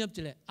นเลียนยามจ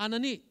ะเลยอัน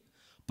นี้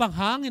บังห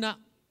างนี่นะ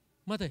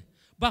มาเถอะ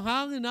บังหา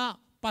งนี่นะ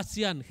ปัส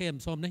ยันเข้ม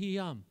สมนะฮิย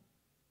าม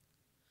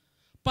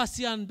ปัส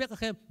ยันเบก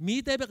เข้มมี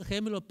เตเบกเข้ม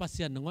ไม่รู้ปัส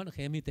ยันหนึ่งวันเ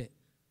ข้มมีเต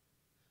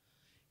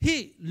ฮิ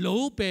โล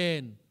เป็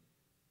น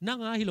นัง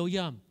อาฮิโลย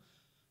าม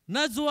น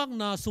าจวก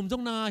นาสมจ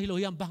งนาฮิโล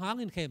ยามบังหาง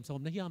นี่เข้มสม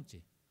นะฮิยามจี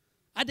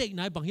อเด็ก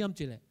นายบังฮิยาม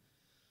จีเลย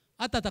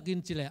อัตตะกิน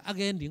จีเลยอเ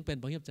กนดิ้งเป็น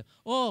บังฮิยามจี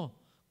โอ้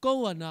ก็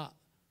วันน่ะ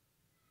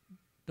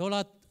ดอลล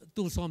าร์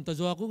ตูสมตะจ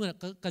วกกูเงิน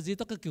กจิ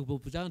ตก็เกี่ยวกับ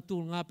ผู้จ้างตู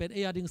งาเป็นเ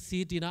อียดิ้งซี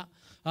ดีนะ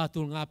ตู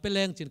งาเป็นแร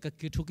งจีนก็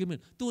คิดทุกข์มัน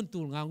ตู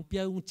งาเปี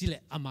ยงจีเลย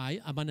อามัย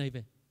อามันไหนไป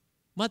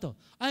มาต่อ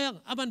ไอ้ยัง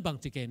อามันบัง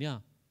จีเกเนี่ย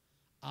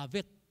อาเว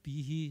กปี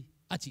ฮี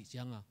อาจิ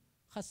จัง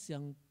ขัดเสีย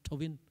งท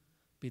วิน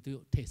ปีตุ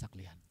เทสักเ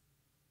ลียน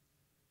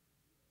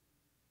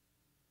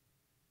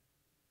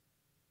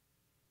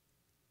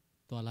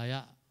ตัวอะไร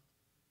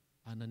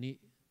อันนี้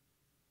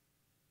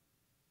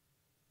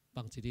บ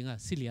างจีดิง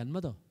สิเลียนม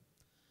าต่อ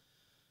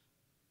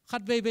ขั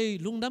ดไป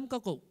ลุงน้ำก็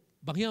กู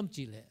บางยาม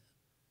จีเลย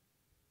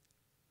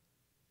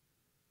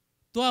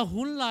ตัว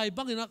หุ่นลายบ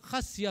างอย่างขั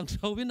ดเสียงท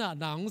วิน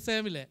หนังเซ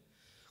มิเลย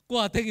กว่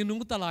าเต็งนุ่ง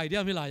ตะลายเดีย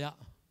วไม่ลาย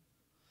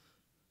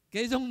เก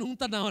ยจงนุ่ง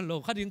ตะนาวโล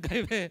ขัดยิงไกล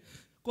ไป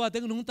กว่าเต็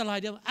งนุ่งตะลาย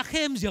เดียวอะเ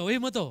ข้มเจียวเอง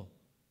มาต่อ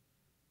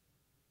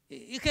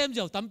อีเข้มเ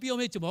จียวตั้มเปียวไ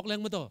ม่จมอกแรง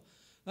มาต่อ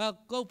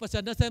ก็ประชั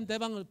นนั่นเซมแต่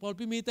บางพอ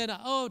พิมีแต่น่ะ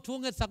โอ้ทุ่ง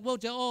เงินสักโบ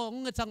เจ้าโอ้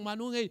เงินสักมา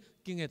นุ่งไง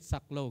กินเงินสั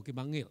กโลกิ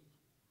บังเงิน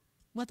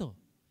มาต่อ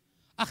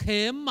อะเข้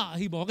มมา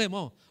ฮิบอกเอง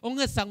มั้งองเ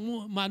งินสัก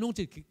มานุ่ง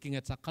จิกินเงิ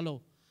นสักฮัลโหล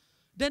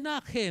เดน่า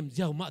เข้มเ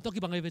จียวมาต้องกิ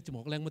บังเงินไปจม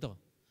อกแรงมาต่อ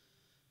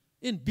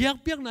อินเบี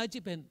ยกไหนจี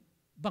เป็น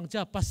บางเจ้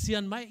าปัสยั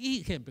นไม่อี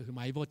เข้มไปคือไ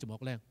ม่โบจมอ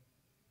กแรง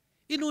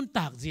อินุนต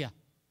ากเจีย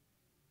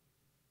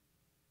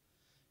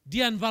เดี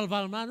ยนวัล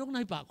มานุ่งใน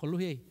ปากคนรู้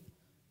เฮ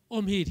อ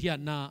มฮีเทียน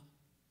นา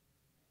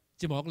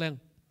จมอกแรง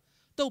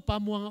ตัวปา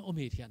มัวงอมเ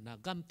หตุนะ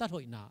กำตัดห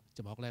อยนาจ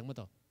ะบอกแรงมา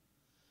ต่อ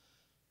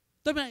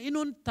แต่เป็นอิ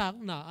นุนตาก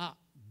นา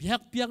เบีย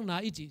กเปียงนา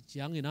อิจิจี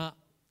ยงอินะ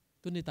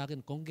ตัวนี้ตากั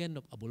นกงเกนน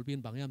กอบุลบิน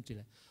บางยามจีเ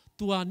ลย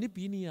ตัวนี้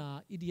ปีนี้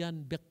อิเดียน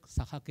เบก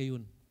สักเกยุ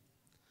น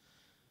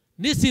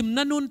นิสิม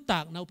นันุนตา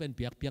กนาเป็นเ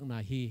บียกเปียงนา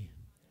ฮี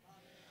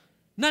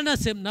นั่นน่ะ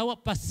เสมนาว่า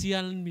ปัสยั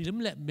นมีลิม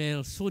เละเมล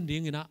ซุนดิ้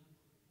งอินะ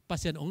ป ปั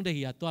สยานองค์เ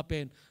ดียตัวเป็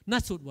นนั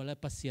ดสุดวันละ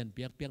ปัสยานเ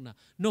ปียกนะ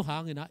โนหา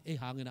งนะ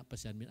หางนะปั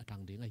สยานมินอั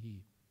งดิ่งไอฮี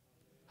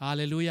ฮาเ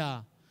ลลูยา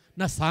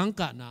นัสัง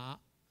กะนะ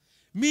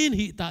มิน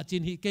หิตาจิ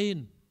นหิเกน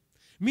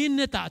มินเน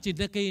ตาจิน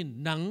เกน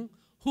หนัง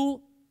ฮู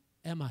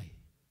เอ็มไอ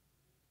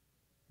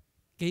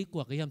เกี่ยก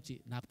ว่าก็ยำจี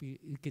นักปี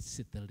กิจ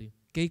สิทธิ์เลย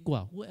เกี่ยกว่า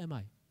ฮูเอ็มไอ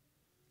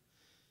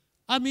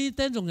อามีเ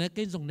ต้นส่งเนี่ยเ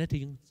กินส่งเนี่ย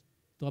ทิ้ง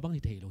ตัวบัง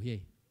หิเทโลเย่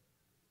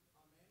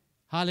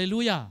ฮาเลลู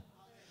ยา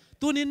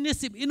ตัวนี้นิ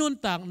สิบอินุน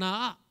ต่างนา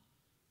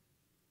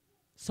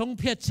ทรงเ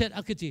พียรเช็ด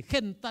อักจิเข็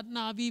นตัดน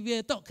าวิเว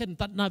โตเข็น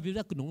ตัดนาวิเว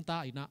กุนงตา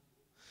อินะ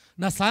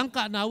นาสังก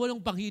ะนาว่าลง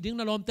ปังหีดิ้ง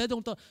นาลมเตตร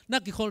งตัวนั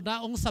กกิโคนา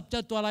องสับเจ้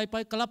าตัวอะไรไป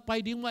กลับไป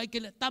ดิ้งไว้กิ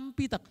เลตั้ม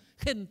ปีตัก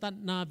เข็นตัด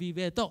นาวิเว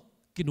โต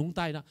กินงต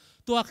ายนะ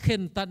ตัวเข็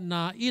นตัดน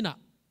าอินะ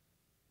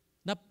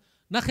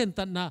นักเข็น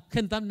ตัด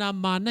นา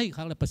มาในค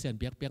รั้งละเปอร์เซ็นต์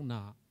เปียกนา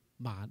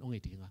มาองไอ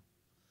ดิ้งอ่ะ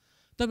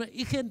แต่มัน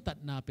อีเข็นตัด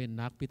นาเป็น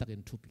นักปีตักเอ็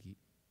นทุบี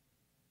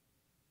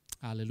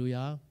ฮาเลลูย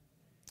า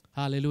ฮ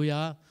าเลลูยา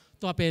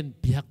ตัวเป็น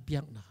เปี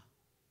ยกนา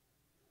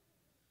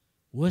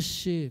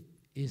worship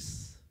is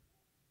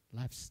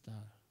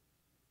lifestyle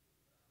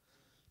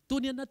ตัว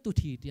นี้นัดตุ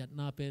ทีเดีย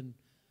นาเป็น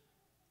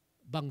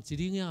บางจ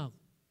ริงเนี่ย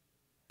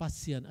ปั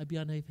สยันอภิญญ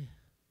าให้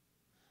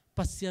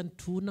ปัสยัน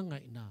ทูนังไง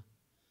นา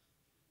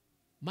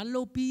มันโล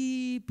ปี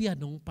เปีย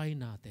นงไป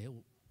นาเตอ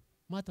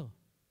มาต่อ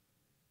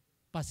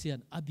ปัสยัน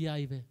อภิญญา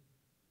ให้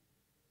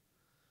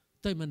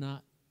ตัวมันนะ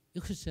อี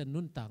กเช่น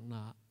นุ่นต่างน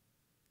า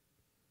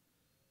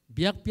เ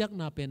ปียก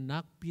นาเป็นนั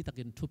กปีตะ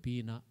กินทุปี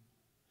นะ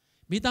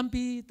มีตั้ม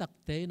ปีตัก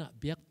เตนะ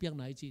เปียก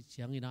นาจีเชี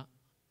ยงอินะ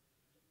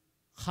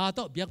ข้าโต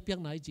เปียก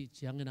นาจีเ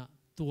ชียงอินะ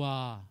ตัว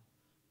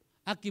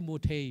อากิมุ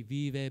เท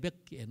วีเวเบก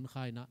เอ็นใคร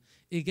นะ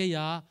อีกย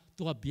า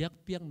ตัวเปี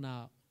ยกนา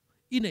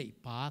อินไอ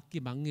ปากิ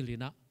มังงิลิ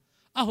นะ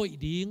อาหอย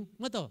ดิ้ง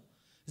มาต่อ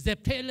เจ็บ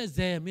เทเลเจ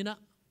มินะ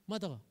มา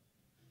ต่อ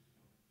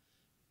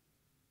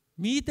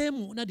มีเต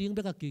มุนะดิ้งเบ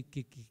ก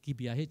กิ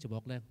บียาให้จะบอ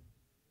กแล้ว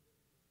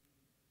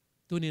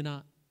ตัวนี้นะ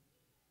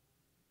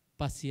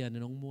ปัสยาน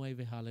น้องมวยเว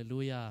ฮาเลลู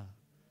ยา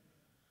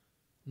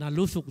น่า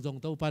รู้สุขจง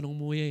เต้าปานอง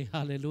มวยฮ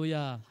าเลลูย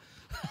า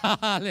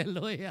ฮาเล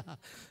ลูยา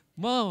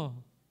โม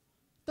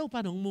เต้าปา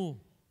นองมู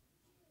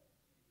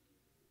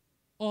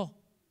โอ้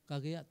กะ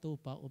เกะเต้า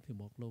ปาอภิ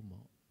มกโลม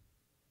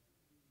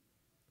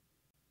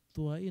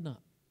ตัวอินะ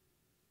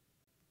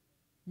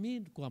มี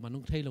กว่ามันอ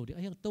งไทยเราดิไ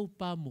อ้ยังเต้า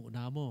ปาหมู่น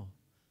าโม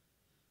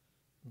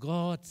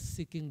God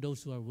seeking those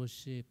who are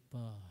worship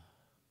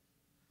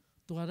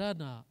ตัวนั้น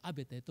นะอาเบ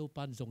เตเต้าป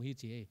านจงฮิ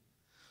จี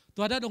ตั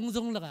วนั้นองจ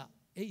งละ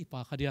อีป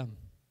าขยัน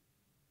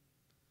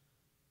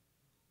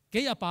เ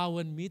กี่ยป่า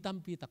วันมีตั้ม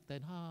ปีตักเต้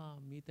นฮ่า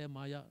มีแต่ม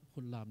ายาคุ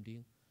ณลามดิ้ง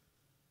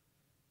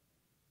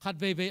ขัด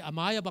เวอาม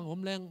ายาบางอ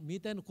มแรงมี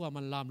แต่กว่า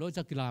มันลามแล้วจ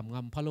ะกิลามง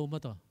ามพะโลมา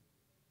ต่อ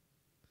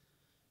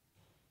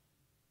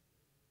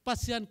ปั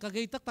สยันกะเก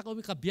ยตักอ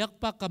มีกับเบียก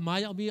ปากกับมา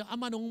ยามีอา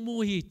มันองมู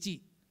ฮิจิ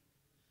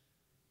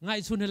ไง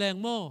สุนแรง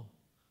โม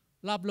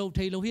ลาบโลเท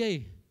โลเฮ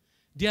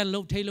เดียนโล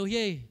เทโลเฮ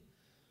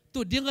ตุ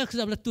ดดิ้งก็คือ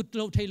แบบตุดโ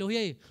ลเทโลเฮ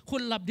คุ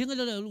ณลับดิ้งก็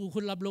จะคุ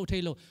ณลับโลเท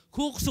โล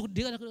คุกสุด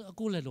ดิ้งก็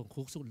กูเลยลง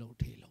คุกสุดโล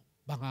เทโล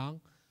บางครั้ง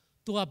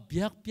ตัวเบี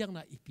ยกน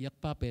ะอีเบียก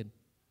ป้าเป็น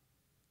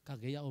กะ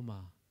เกยออกมา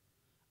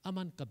อา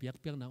มันกับเบีย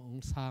กนะอง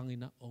สาง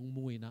นะองม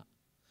วยนะ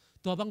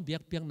ตัวบางเบีย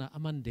กนะอา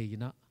มันเดีย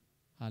นะ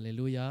ฮาเล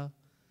ลูยา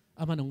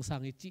อามันองสา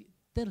งอีจิ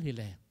เตลฮิแ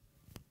รง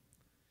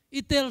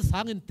อีเตลสา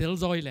งอินเตล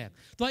จอยแรง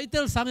ตัวอีเต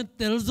ลสางอินเ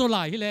ตลโซล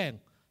ายฮิแรง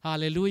ฮา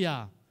เลลูยา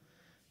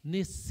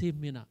นิสิ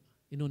มินะ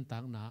อินุนต่า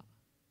งนะ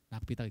นั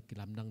กพิทักษ์กิ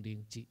ลำดังดิ่ง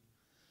จิ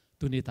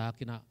ตุนิตา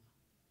กินะ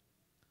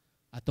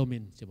อะโตมิ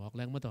นจะบอกแ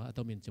รงมาต่ออะโต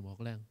มินจะบอก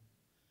แรง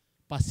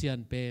ปัสยัน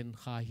เป็น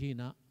ขาหิ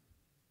นะ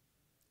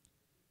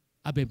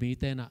อาเบมี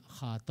เตนะข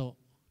าโต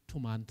ทุ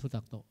มันทุตั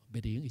กโตเบ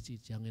ดิ่งอิจิ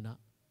จังนะ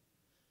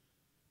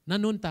นั่น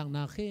นุนต่างน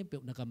าเข้มเปีย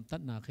วนักำตั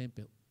ดนาเข้มเ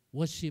ปียว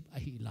worship อ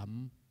หิลัม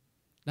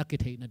นักกิ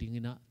เทนะดิ่ง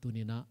นะตุ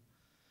นินะ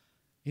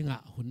อิงะ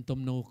หุ่นตม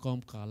โนกอม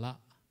กาละ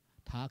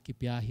ท้ากิ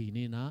ปยาหิ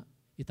นี่นะ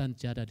อิตัน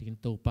จาดาดิ่ง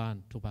โตปาน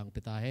ทุบังเป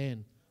ตาเฮน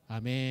อา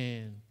เม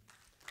น